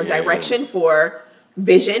me for direction, for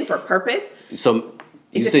vision, for purpose. So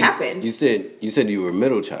it just happened. You said you were a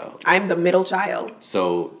middle child. I'm the middle child.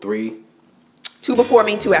 So 3. 2 before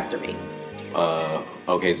me, 2 after me.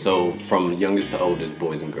 Okay, so from youngest to oldest,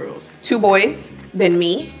 boys and girls. 2 boys, then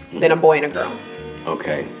me, then a boy and a girl.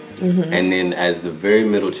 Okay. Mm-hmm. And then as the very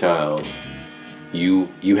middle child, you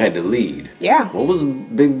had to lead. Yeah. What was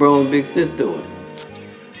big bro and big sis doing?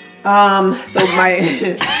 So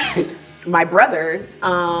my brothers,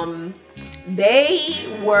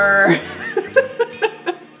 they were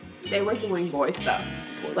doing boy stuff.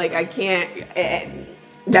 Like I can't.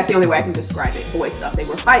 That's the only way I can describe it. Boy stuff. They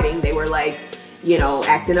were fighting. They were like,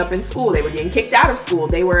 acting up in school. They were getting kicked out of school.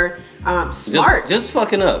 They were smart. Just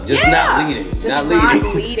fucking up. Just not leading. Just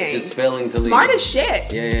not leading. Just failing to lead. Smart as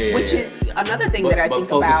shit. Yeah. Which is another thing that I think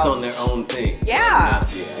focused about. on their own thing. Yeah.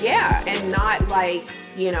 And not like,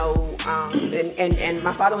 and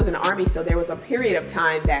my father was in the Army, so there was a period of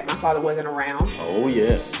time that my father wasn't around. Oh,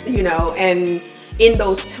 yeah. And in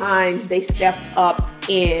those times, they stepped up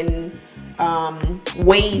in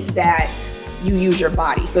ways that you use your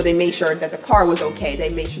body. So they made sure that the car was okay. They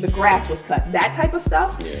made sure the grass was cut. That type of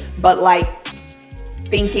stuff. Yeah. But like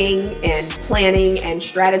thinking and planning and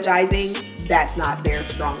strategizing, that's not their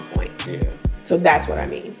strong point. Yeah. So that's what I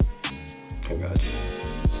mean. I got you.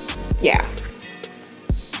 Yeah.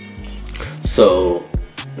 So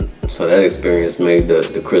that experience made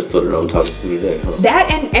the crystal that I'm talking to today, huh?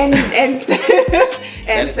 That and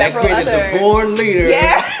several that created other the born leader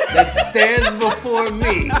that stands before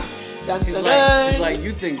me. She's Dun. like,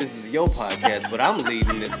 you think this is your podcast, but I'm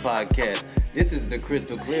leading this podcast. This is the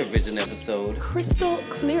Crystal ClearVision episode. Crystal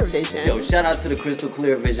ClearVision. Yo, shout out to the Crystal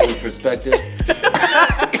ClearVision perspective.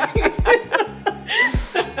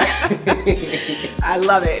 I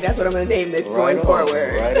love it. That's what I'm going to name this going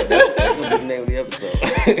forward. Right, that's going to be the name of the episode.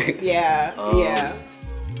 Yeah. All right,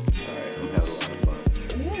 I'm having a lot of fun.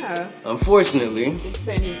 Yeah. Unfortunately, it's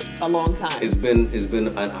been a long time. It's been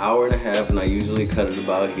an hour and a half, and I usually cut it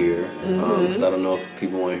about here. Because I don't know if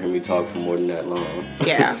people want to hear me talk for more than that long.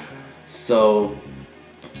 Yeah. So,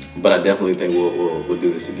 but I definitely think we'll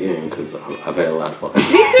do this again because I've had a lot of fun.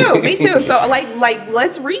 Me too. So like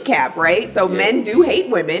let's recap, right? So men do hate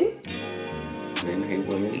women. Men hate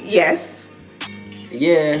women? Yes.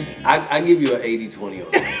 Yeah, I give you an 80-20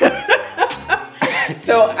 on that.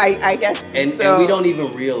 So I guess and we don't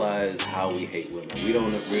even realize how we hate women. We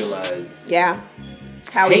don't realize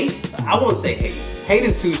how hate. I won't say hate. Hate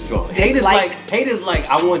is too strong. Hate is like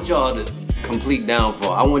I want y'all to complete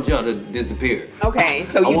downfall. I want y'all to disappear. Okay,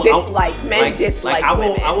 so men dislike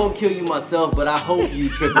women. I won't kill you myself, but I hope you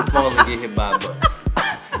trip and fall and get hit by a bus.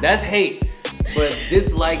 That's hate. But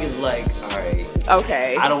dislike is like, all right.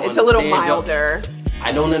 Okay. It's a little milder.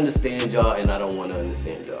 I don't understand y'all, and I don't want to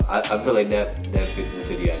understand y'all. I feel like that fits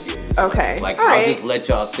into the idea. Okay. Like I'll just let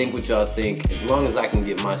y'all think what y'all think. As long as I can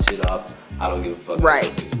get my shit off, I don't give a fuck.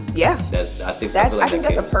 Right. Yeah. I think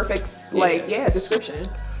that's a perfect description.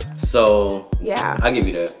 So yeah, I'll give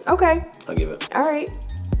you that. Okay. I'll give it. All right.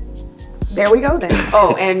 There we go then.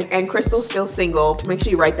 Oh, and Crystal's still single. Make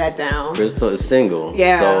sure you write that down. Crystal is single.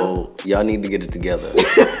 Yeah. So y'all need to get it together.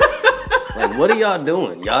 Like, what are y'all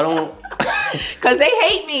doing? Y'all don't. Because they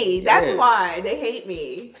hate me. That's why they hate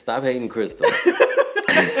me. Stop hating Crystal.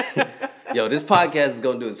 Yo, this podcast is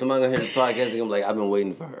gonna do it. Somebody gonna hear this podcast and gonna be like, I've been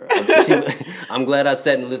waiting for her. I'm glad I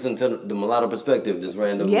sat and listened to the mulatto perspective. This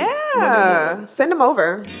random. Yeah. Send them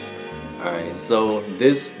over. All right. So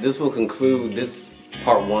this will conclude this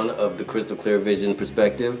part 1 of the Crystal ClearVision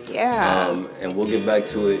perspective. Yeah. And we'll get back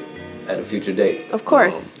to it at a future date. Of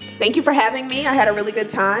course. Thank you for having me. I had a really good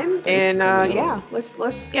time. And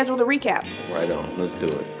let's schedule the recap. Right on. Let's do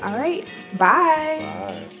it. All right. Bye.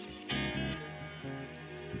 Bye.